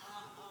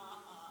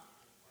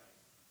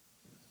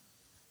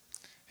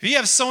 If you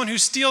have someone who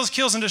steals,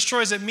 kills, and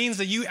destroys, it means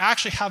that you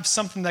actually have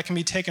something that can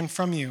be taken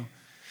from you.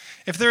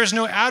 If there is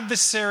no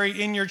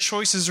adversary in your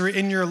choices or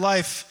in your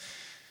life,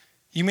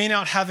 you may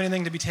not have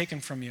anything to be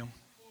taken from you.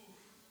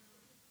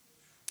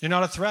 You're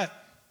not a threat.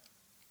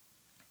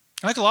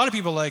 Like a lot of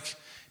people, like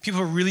people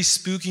who are really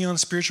spooky on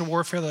spiritual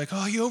warfare, they're like,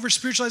 oh, you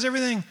over-spiritualize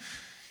everything.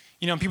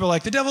 People are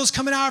like, the devil's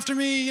coming after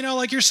me,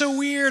 like you're so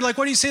weird, like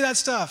why do you say that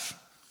stuff?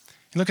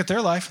 You look at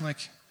their life and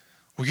like,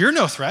 well, you're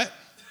no threat.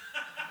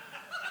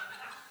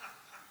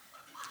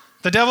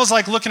 The devil's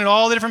like looking at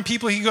all the different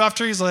people he can go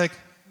after, he's like,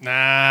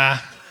 nah,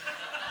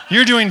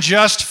 you're doing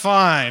just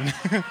fine.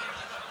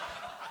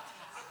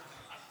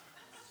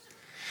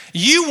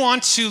 You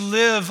want to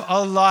live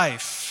a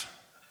life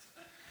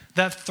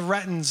that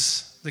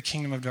threatens the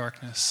kingdom of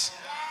darkness.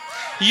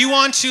 You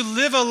want to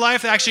live a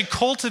life that actually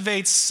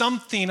cultivates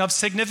something of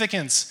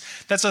significance,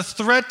 that's a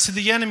threat to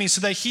the enemy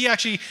so that he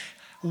actually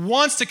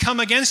wants to come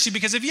against you,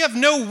 because if you have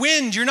no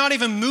wind, you're not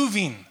even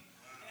moving.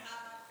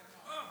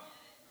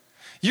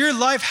 Your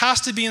life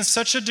has to be in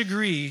such a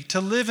degree,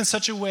 to live in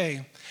such a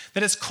way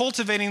that it's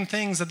cultivating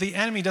things that the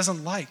enemy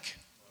doesn't like.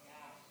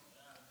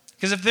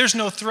 Because if there's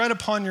no threat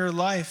upon your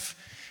life,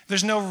 if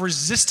there's no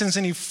resistance,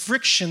 any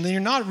friction, then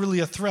you're not really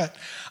a threat.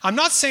 I'm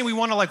not saying we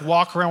want to like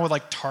walk around with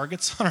like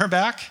targets on our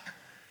back.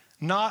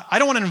 I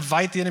don't want to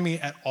invite the enemy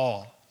at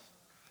all.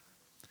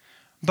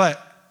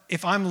 But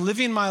if I'm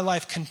living my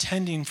life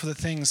contending for the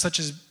things such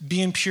as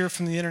being pure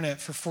from the internet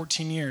for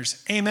 14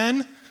 years,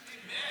 amen?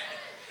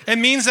 It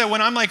means that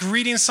when I'm like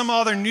reading some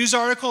other news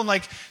article and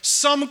like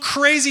some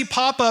crazy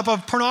pop-up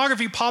of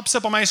pornography pops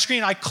up on my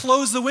screen, I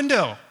close the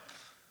window.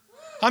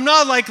 I'm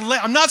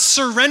not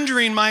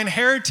surrendering my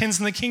inheritance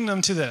in the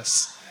kingdom to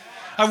this.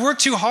 I've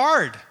worked too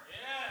hard.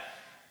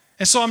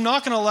 And so I'm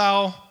not going to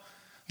allow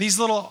these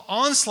little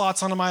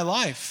onslaughts onto my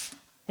life,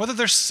 whether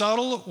they're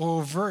subtle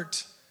or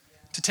overt,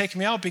 to take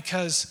me out,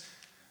 because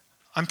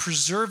I'm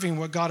preserving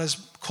what God is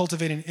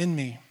cultivating in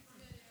me.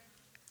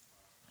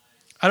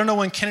 I don't know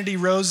when Kennedy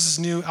Rose's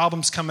new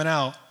album's coming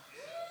out,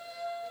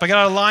 but I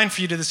got a line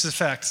for you to this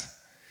effect,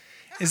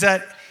 is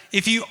that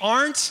if you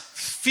aren't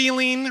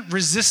feeling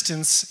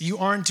resistance, you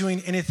aren't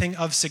doing anything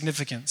of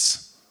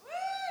significance.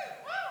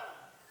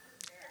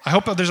 I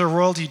hope there's a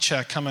royalty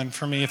check coming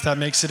for me if that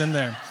makes it in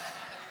there.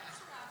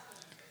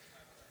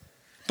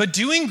 But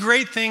doing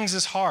great things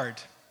is hard.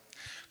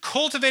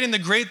 Cultivating the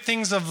great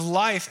things of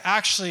life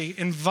actually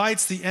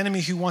invites the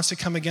enemy who wants to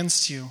come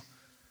against you.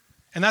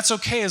 And that's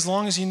okay as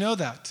long as you know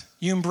that.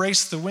 You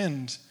embrace the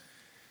wind.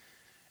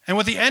 And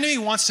what the enemy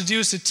wants to do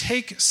is to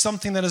take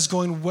something that is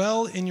going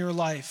well in your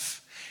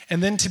life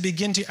and then to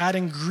begin to add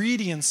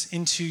ingredients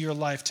into your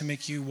life to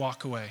make you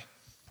walk away.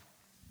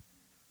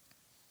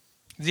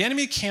 The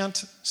enemy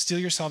can't steal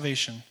your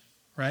salvation,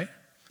 right?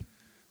 You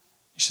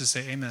should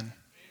say amen.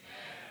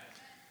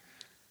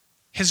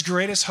 his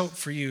greatest hope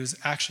for you is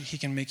actually he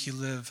can make you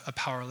live a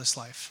powerless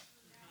life.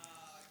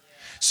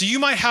 So you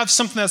might have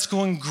something that's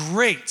going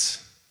great,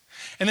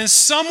 and then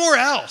somewhere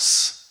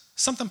else,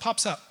 something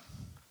pops up.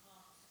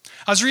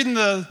 I was reading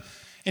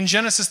in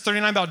Genesis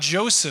 39 about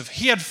Joseph.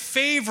 He had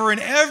favor in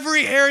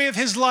every area of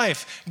his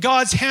life.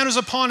 God's hand was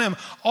upon him.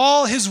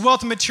 All his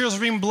wealth and materials were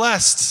being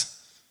blessed.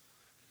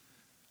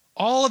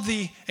 All of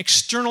the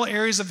external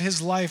areas of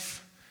his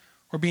life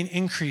were being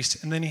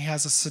increased, and then he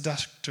has a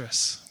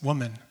seductress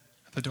woman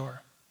at the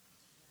door.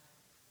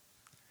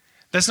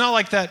 That's not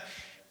like that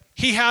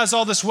he has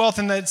all this wealth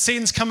and that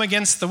Satan's come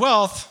against the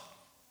wealth.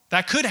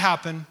 That could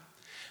happen.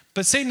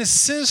 But Satan is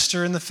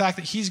sinister in the fact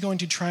that he's going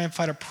to try and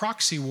fight a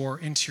proxy war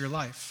into your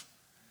life.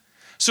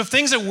 So if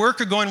things at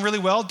work are going really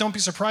well, don't be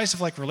surprised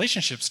if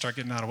relationships start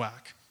getting out of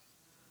whack.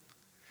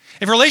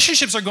 If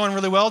relationships are going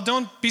really well,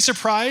 don't be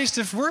surprised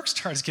if work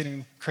starts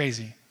getting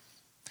crazy.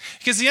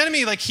 Because the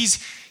enemy,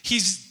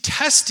 he's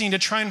testing to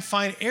try and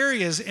find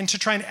areas and to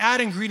try and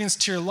add ingredients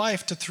to your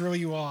life to throw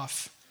you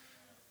off.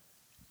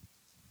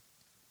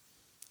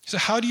 So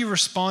how do you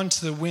respond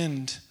to the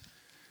wind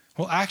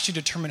will actually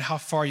determine how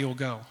far you'll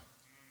go.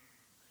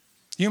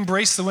 You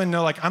embrace the wind,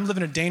 know I'm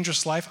living a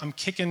dangerous life. I'm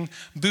kicking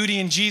booty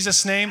in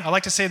Jesus' name. I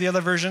like to say the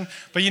other version,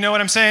 but you know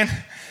what I'm saying?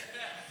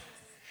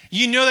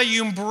 You know that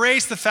you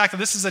embrace the fact that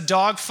this is a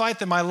dogfight,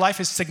 that my life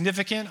is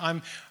significant.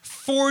 I'm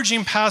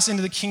forging paths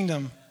into the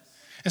kingdom.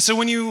 And so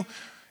when you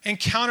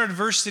encounter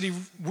adversity,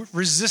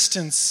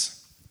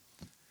 resistance,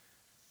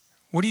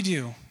 what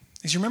do?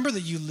 Is you remember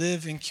that you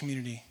live in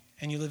community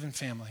and you live in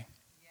family.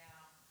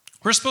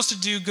 We're supposed to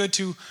do good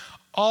to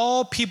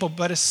all people,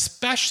 but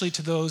especially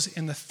to those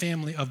in the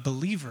family of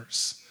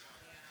believers.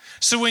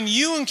 So when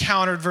you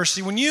encounter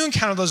adversity, when you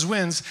encounter those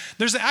winds,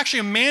 there's actually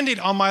a mandate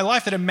on my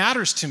life that it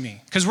matters to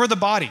me because we're the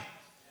body.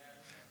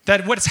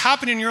 That what's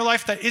happening in your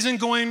life that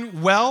isn't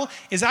going well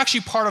is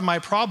actually part of my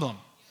problem.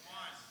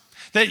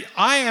 That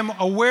I am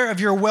aware of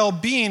your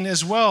well-being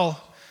as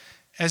well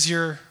as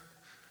your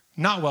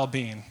not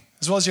well-being,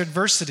 as well as your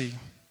adversity.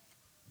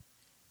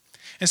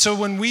 And so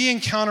when we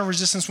encounter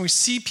resistance, when we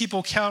see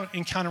people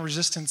encounter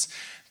resistance,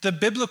 the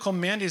biblical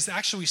mandate is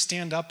actually we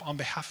stand up on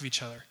behalf of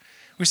each other.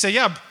 We say,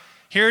 yeah,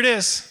 here it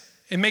is.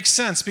 It makes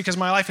sense because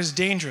my life is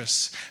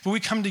dangerous. But we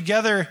come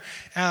together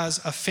as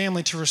a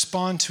family to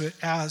respond to it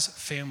as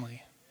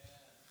family.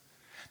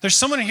 There's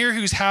someone here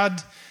who's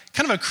had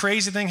kind of a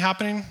crazy thing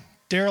happening.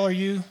 Daryl, are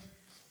you?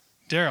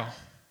 Daryl.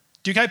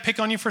 Do you guys pick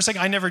on you for a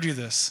second? I never do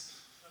this.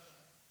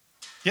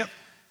 Yep.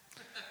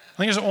 I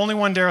think there's only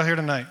one Daryl here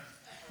tonight.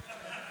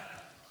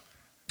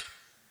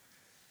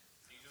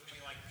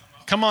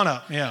 Come on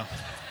up, yeah.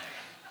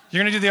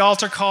 You're going to do the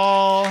altar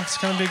call. It's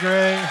going to be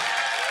great.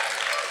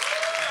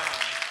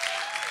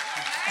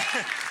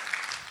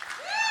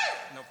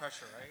 No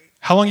pressure, right?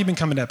 How long have you been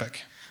coming to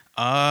Epic?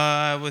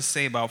 I would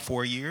say about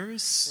 4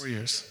 years. 4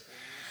 years.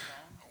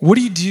 What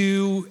do you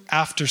do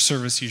after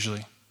service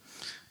usually?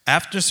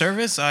 After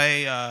service,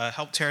 I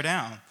help tear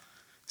down.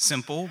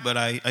 Simple, but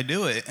I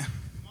do it.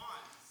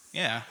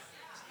 Yeah.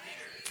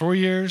 4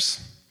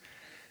 years.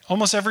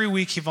 Almost every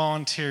week he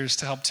volunteers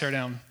to help tear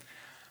down.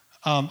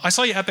 I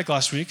saw you at Epic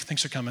last week.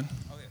 Thanks for coming.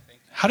 Oh, yeah, thank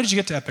you. How did you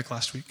get to Epic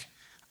last week?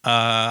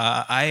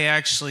 How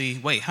did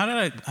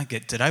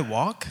I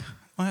walk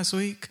last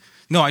week?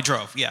 No, I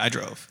drove. Yeah, I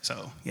drove.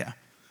 So, yeah.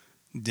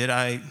 Did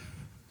I?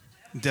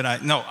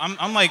 No,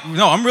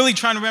 I'm really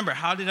trying to remember.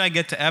 How did I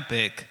get to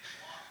Epic?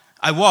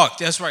 I walked.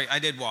 That's right. I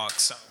did walk.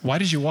 So. Why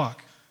did you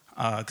walk?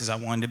 Because I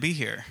wanted to be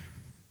here.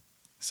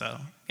 So,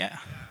 yeah.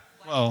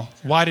 Well,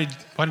 why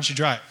didn't you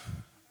drive?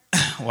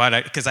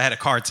 Because I had a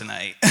car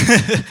tonight.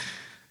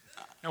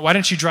 Now, why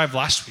didn't you drive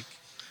last week?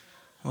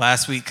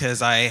 Last week,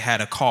 because I had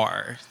a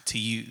car to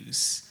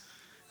use.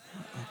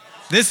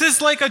 This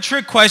is like a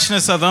trick question or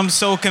something. I'm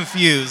so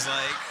confused.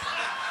 Why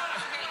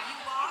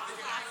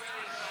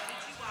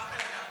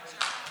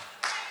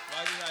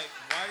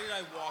did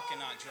I walk and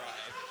not drive?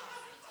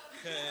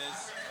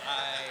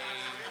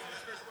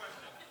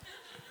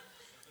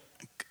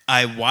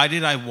 Why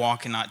did I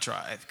walk and not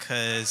drive?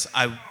 Because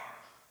I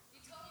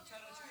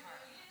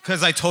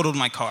totaled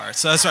my car.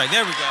 So that's right.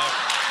 There we go.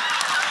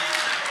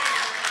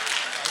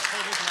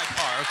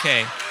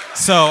 Okay,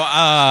 so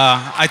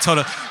I told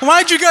her,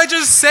 why'd you guys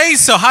just say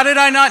so? How did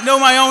I not know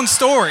my own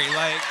story?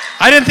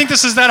 I didn't think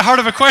this was that hard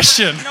of a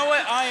question. You know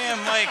what?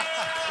 I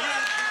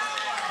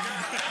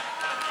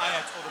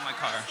totaled my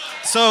car.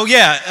 So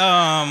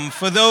yeah,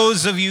 for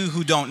those of you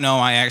who don't know,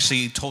 I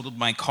actually totaled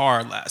my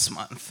car last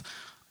month.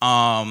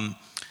 I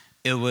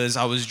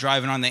was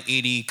driving on the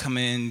 80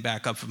 coming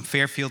back up from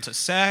Fairfield to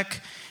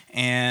Sac,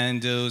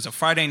 and it was a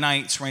Friday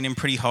night. It's raining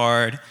pretty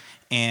hard.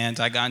 And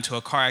I got into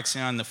a car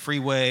accident on the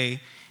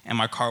freeway, and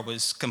my car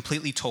was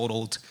completely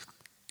totaled.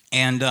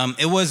 And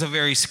it was a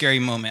very scary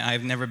moment.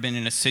 I've never been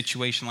in a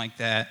situation like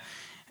that.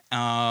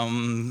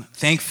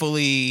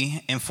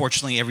 Thankfully, and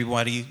fortunately,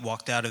 everybody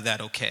walked out of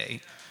that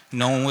okay.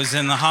 No one was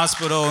in the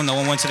hospital. No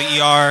one went to the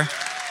ER.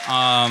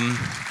 And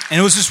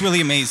it was just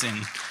really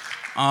amazing.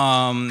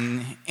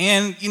 And,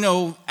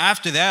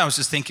 after that, I was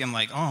just thinking,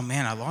 oh,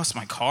 man, I lost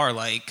my car.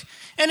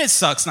 And And it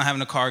sucks not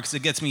having a car because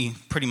it gets me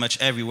pretty much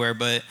everywhere.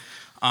 But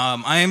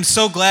I am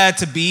so glad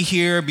to be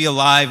here, be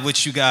alive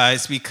with you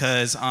guys,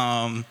 because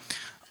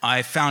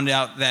I found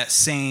out that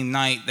same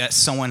night that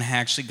someone had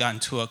actually got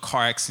into a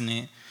car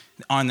accident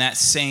on that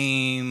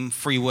same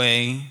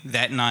freeway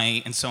that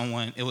night, and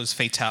it was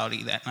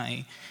fatality that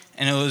night.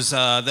 And it was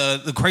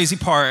the crazy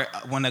part,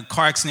 when the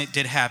car accident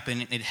did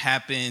happen, it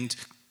happened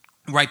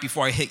right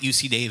before I hit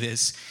UC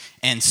Davis,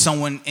 and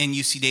someone in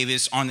UC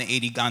Davis on the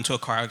 80 got into a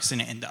car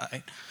accident and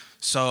died.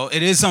 So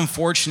it is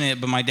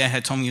unfortunate, but my dad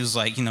had told me, he was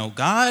like,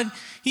 God,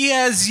 he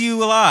has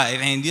you alive,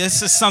 and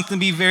this is something to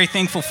be very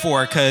thankful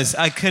for, because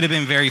I could have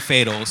been very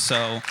fatal.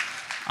 So,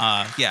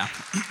 yeah.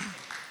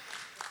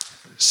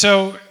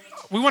 So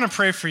we want to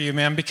pray for you,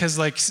 man, because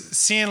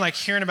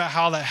hearing about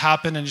how that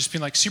happened and just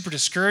being super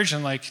discouraged,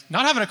 and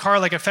not having a car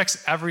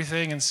affects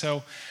everything. And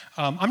so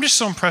I'm just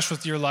so impressed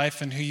with your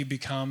life and who you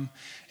become.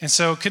 And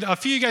so could a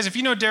few of you guys, if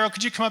you know Daryl,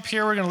 could you come up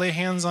here? We're going to lay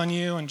hands on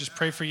you and just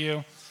pray for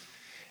you.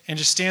 And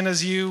just stand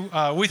with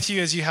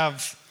you as you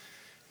have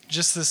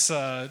just this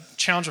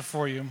challenge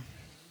before you.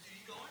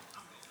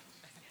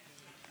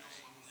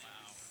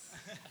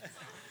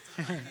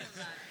 We're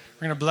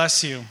going to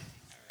bless you.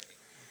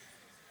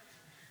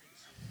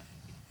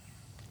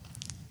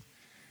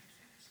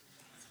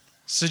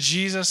 So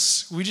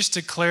Jesus, we just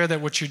declare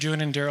that what you're doing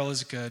in Daryl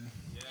is good.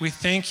 We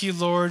thank you,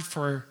 Lord,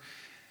 for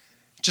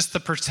just the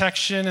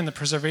protection and the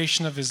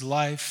preservation of his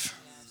life.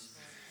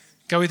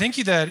 God, we thank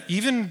you that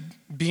even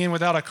being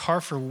without a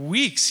car for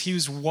weeks, he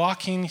was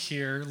walking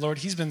here. Lord,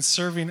 he's been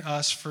serving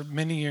us for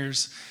many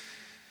years.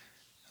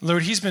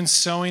 Lord, he's been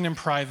sowing in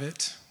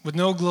private with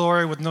no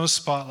glory, with no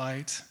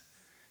spotlight.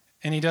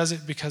 And he does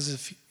it because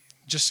of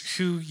just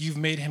who you've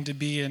made him to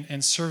be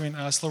and serving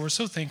us. Lord, we're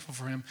so thankful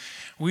for him.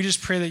 We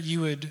just pray that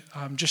you would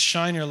just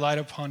shine your light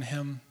upon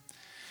him.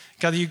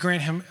 God, that you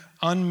grant him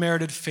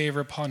unmerited favor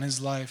upon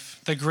his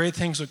life, that great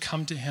things would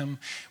come to him.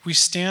 We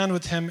stand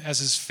with him as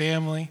his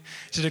family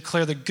to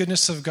declare the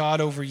goodness of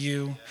God over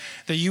you,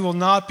 that you will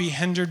not be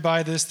hindered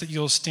by this, that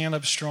you'll stand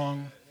up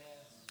strong,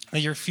 that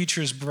your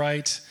future is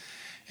bright.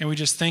 And we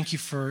just thank you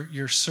for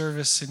your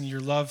service and your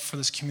love for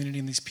this community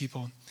and these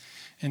people.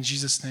 In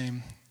Jesus'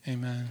 name,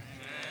 amen.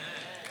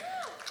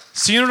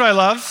 So you know what I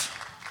love?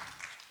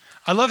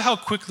 I love how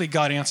quickly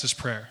God answers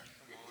prayer.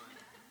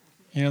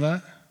 You know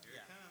that?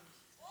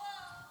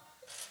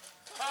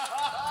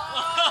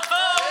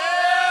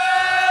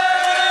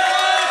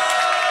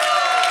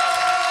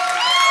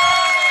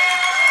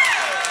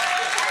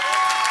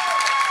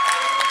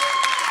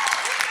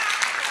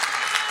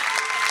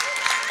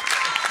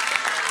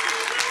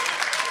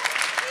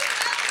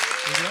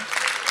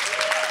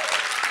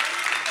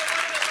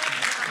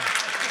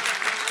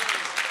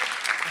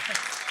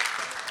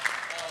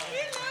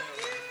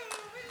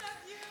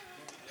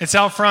 It's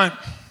out front.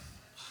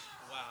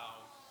 Wow.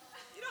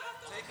 You don't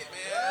have to take it,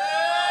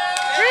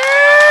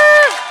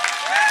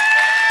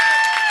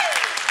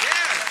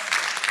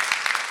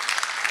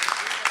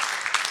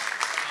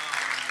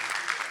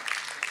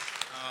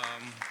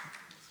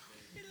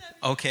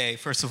 man. Okay,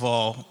 first of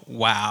all,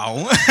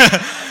 wow.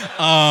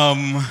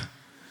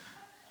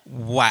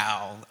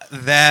 Wow.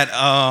 That,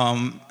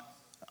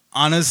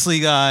 honestly,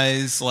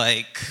 guys,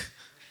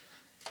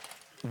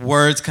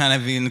 words kind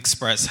of even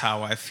express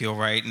how I feel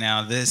right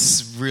now.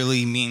 This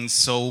really means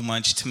so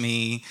much to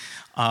me.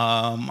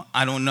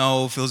 I don't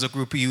know if it was a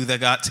group of you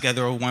that got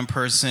together or one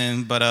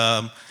person, but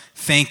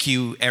thank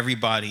you,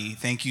 everybody.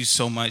 Thank you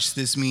so much.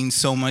 This means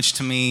so much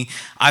to me.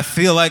 I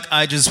feel like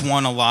I just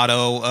won a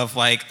lotto of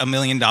 $1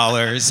 million,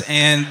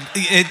 and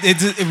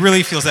it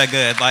really feels that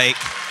good.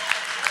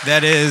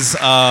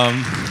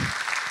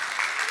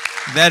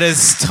 That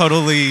is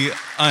totally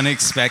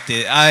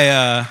unexpected.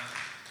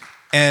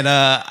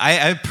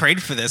 I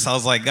prayed for this. I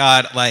was like,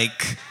 God,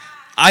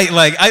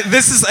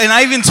 this is, and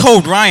I even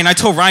told Ryan. I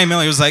told Ryan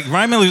Miller. He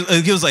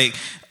was like,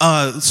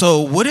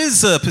 so what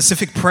is a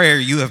specific prayer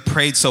you have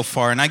prayed so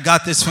far? And I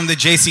got this from the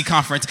JC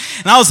conference,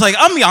 and I was like,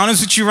 I'll be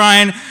honest with you,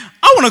 Ryan.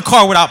 I want a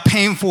car without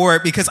paying for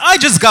it because I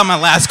just got my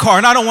last car,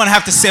 and I don't want to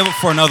have to save up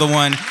for another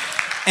one.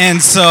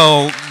 And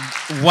so,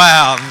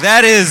 wow,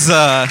 that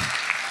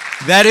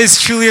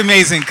is truly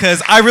amazing,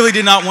 because I really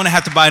did not want to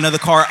have to buy another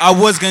car. I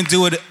was going to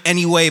do it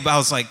anyway, but I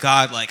was like,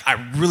 God,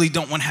 I really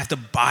don't want to have to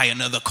buy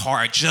another car.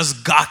 I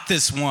just got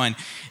this one.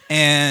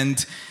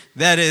 And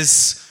that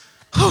is,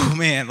 oh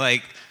man,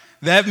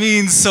 that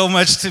means so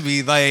much to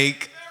me.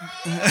 Thank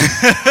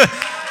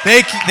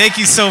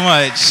you so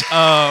much.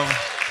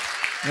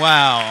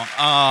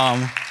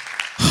 Wow.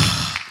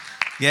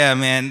 Yeah,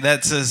 man,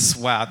 that's just,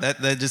 wow.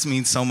 That just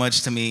means so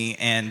much to me.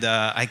 And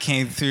I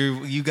came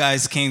through, you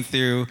guys came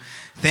through.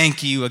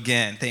 Thank you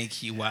again.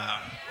 Thank you. Wow.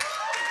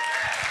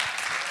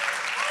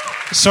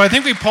 So I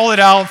think we pulled it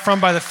out from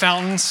by the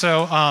fountain.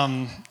 So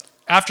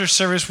after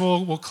service,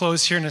 we'll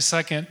close here in a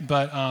second.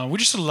 But we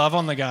just love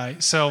on the guy.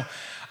 So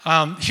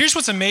here's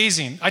what's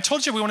amazing. I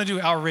told you we want to do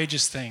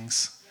outrageous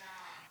things.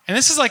 And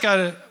this is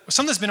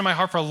something that's been in my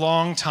heart for a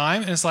long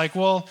time. And it's like,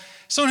 well,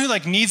 someone who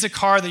like needs a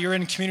car that you're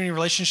in a community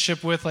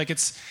relationship with, like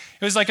it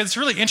was like this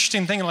really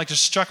interesting thing, and like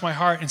just struck my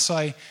heart. And so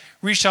I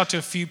reached out to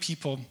a few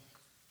people,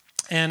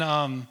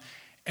 and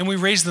we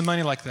raised the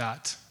money like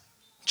that,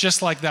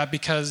 just like that,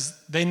 because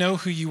they know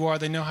who you are,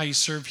 they know how you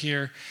serve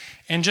here,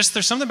 and just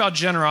there's something about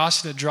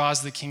generosity that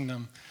draws the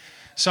kingdom.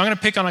 So I'm going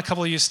to pick on a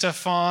couple of you,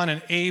 Stefan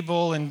and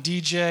Abel and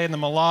DJ and the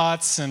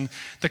Malats and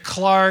the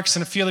Clarks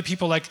and a few other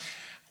people. Like,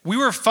 we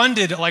were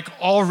funded like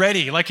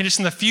already, like just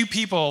in the few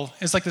people.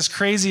 It's like this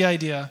crazy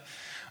idea.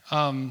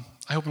 I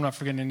hope I'm not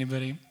forgetting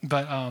anybody.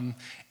 But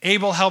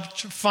Abel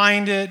helped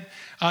find it.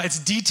 It's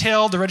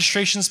detailed. The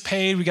registration's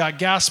paid. We got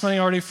gas money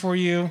already for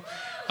you.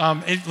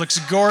 It looks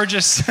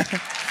gorgeous.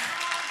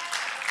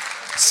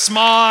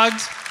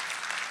 Smogged.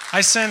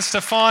 I sent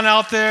Stefan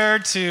out there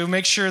to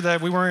make sure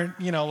that we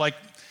weren't, like,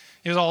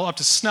 it was all up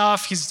to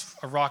snuff. He's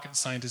a rocket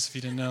scientist, if you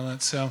didn't know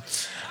that. So,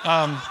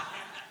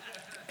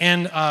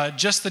 and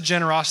just the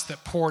generosity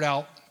that poured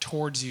out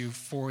towards you,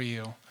 for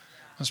you,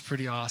 was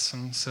pretty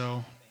awesome.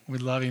 So we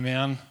love you,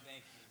 man. Thank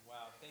you.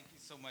 Wow. Thank you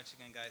so much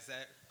again, guys.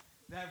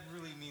 That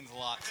really means a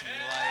lot to me.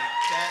 Like,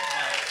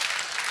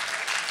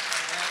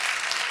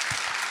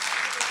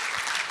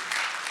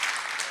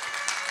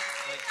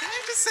 can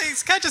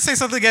I just say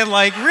something again?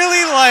 Like,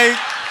 really, like,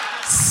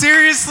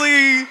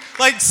 seriously,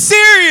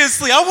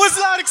 I was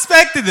not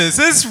expecting this.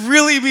 This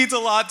really means a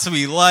lot to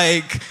me.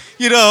 Like,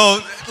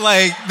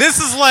 like, this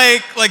is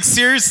like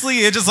seriously,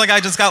 it's just like I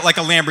just got like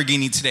a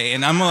Lamborghini today,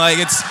 and I'm like,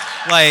 it's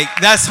like,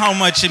 that's how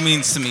much it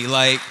means to me.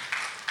 Like,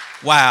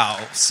 wow.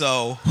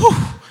 So,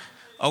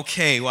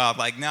 okay, wow.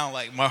 Like, now,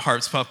 like, my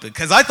heart's pumping,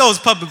 because I thought it was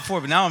pumping before,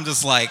 but now I'm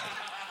just like,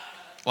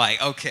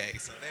 okay.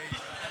 So there you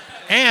go.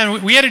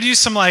 And we had to do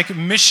some like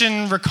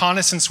mission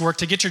reconnaissance work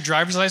to get your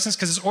driver's license,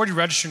 because it's already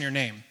registered in your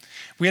name.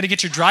 We had to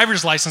get your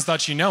driver's license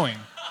without you knowing.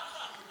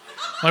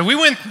 Like, we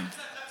went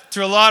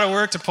through a lot of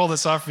work to pull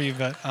this off for you,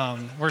 but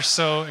we're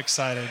so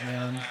excited,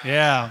 man.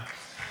 Yeah.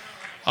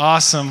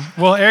 Awesome.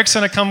 Well, Eric's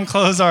going to come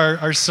close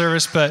our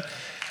service, but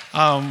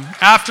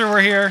after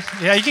we're here,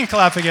 yeah, you can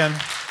clap again.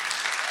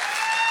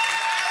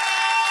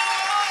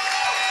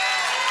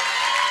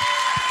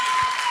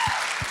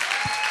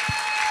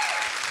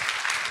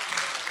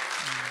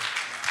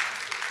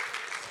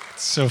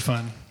 So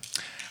fun.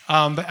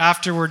 But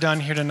after we're done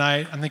here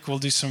tonight, I think we'll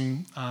do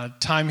some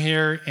time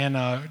here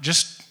and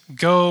just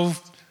go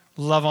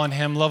love on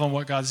him, love on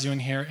what God's doing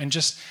here, and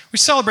just, we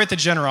celebrate the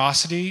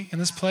generosity in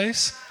this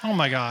place. Oh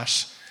my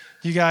gosh,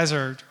 you guys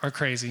are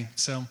crazy.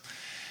 So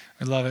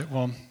we love it.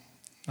 Well,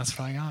 that's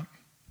what I got.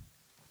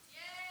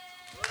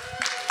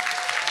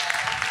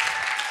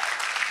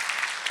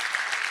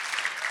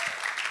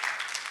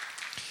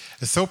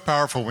 It's so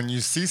powerful when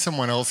you see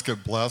someone else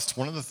get blessed.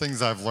 One of the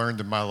things I've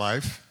learned in my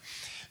life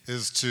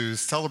is to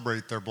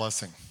celebrate their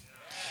blessing.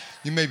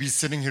 You may be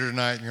sitting here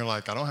tonight and you're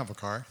like, I don't have a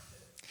car.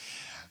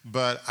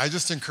 But I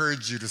just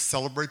encourage you to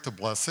celebrate the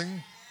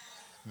blessing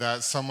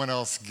that someone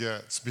else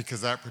gets,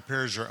 because that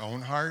prepares your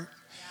own heart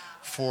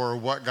for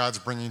what God's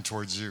bringing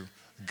towards you.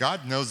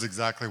 God knows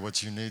exactly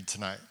what you need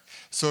tonight.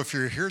 So if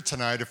you're here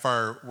tonight, if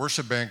our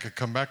worship band could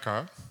come back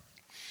up,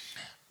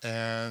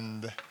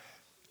 and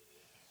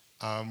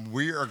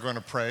we are going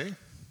to pray,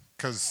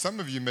 because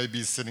some of you may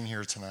be sitting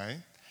here tonight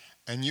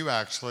and you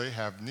actually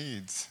have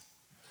needs.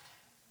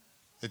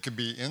 It could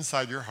be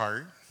inside your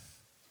heart.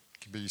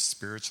 It could be a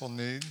spiritual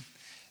need.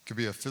 It could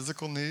be a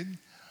physical need.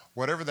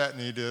 Whatever that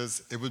need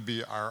is, it would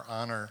be our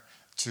honor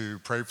to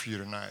pray for you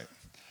tonight.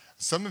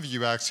 Some of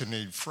you actually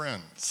need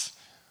friends.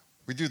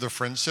 We do the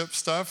friendship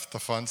stuff, the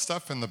fun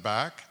stuff in the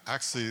back.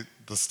 Actually,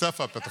 the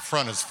stuff up at the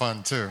front is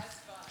fun too.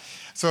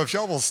 So if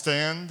y'all will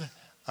stand,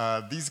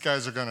 these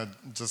guys are going to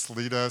just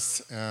lead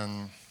us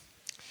in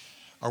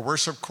our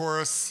worship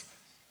chorus.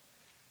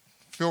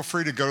 Feel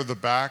free to go to the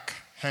back,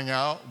 hang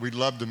out. We'd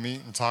love to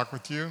meet and talk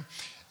with you.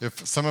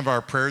 If some of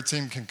our prayer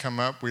team can come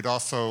up, we'd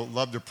also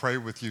love to pray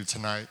with you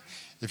tonight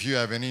if you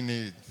have any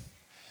need.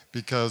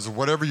 Because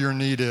whatever your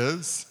need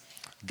is,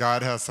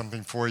 God has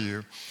something for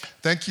you.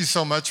 Thank you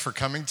so much for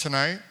coming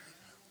tonight.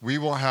 We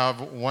will have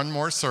one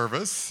more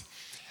service,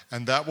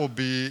 and that will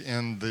be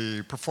in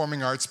the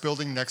Performing Arts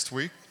Building next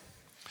week.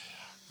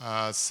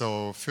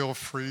 So feel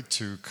free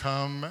to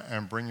come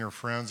and bring your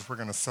friends. We're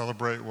going to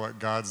celebrate what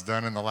God's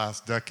done in the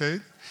last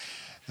decade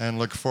and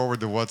look forward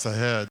to what's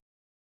ahead.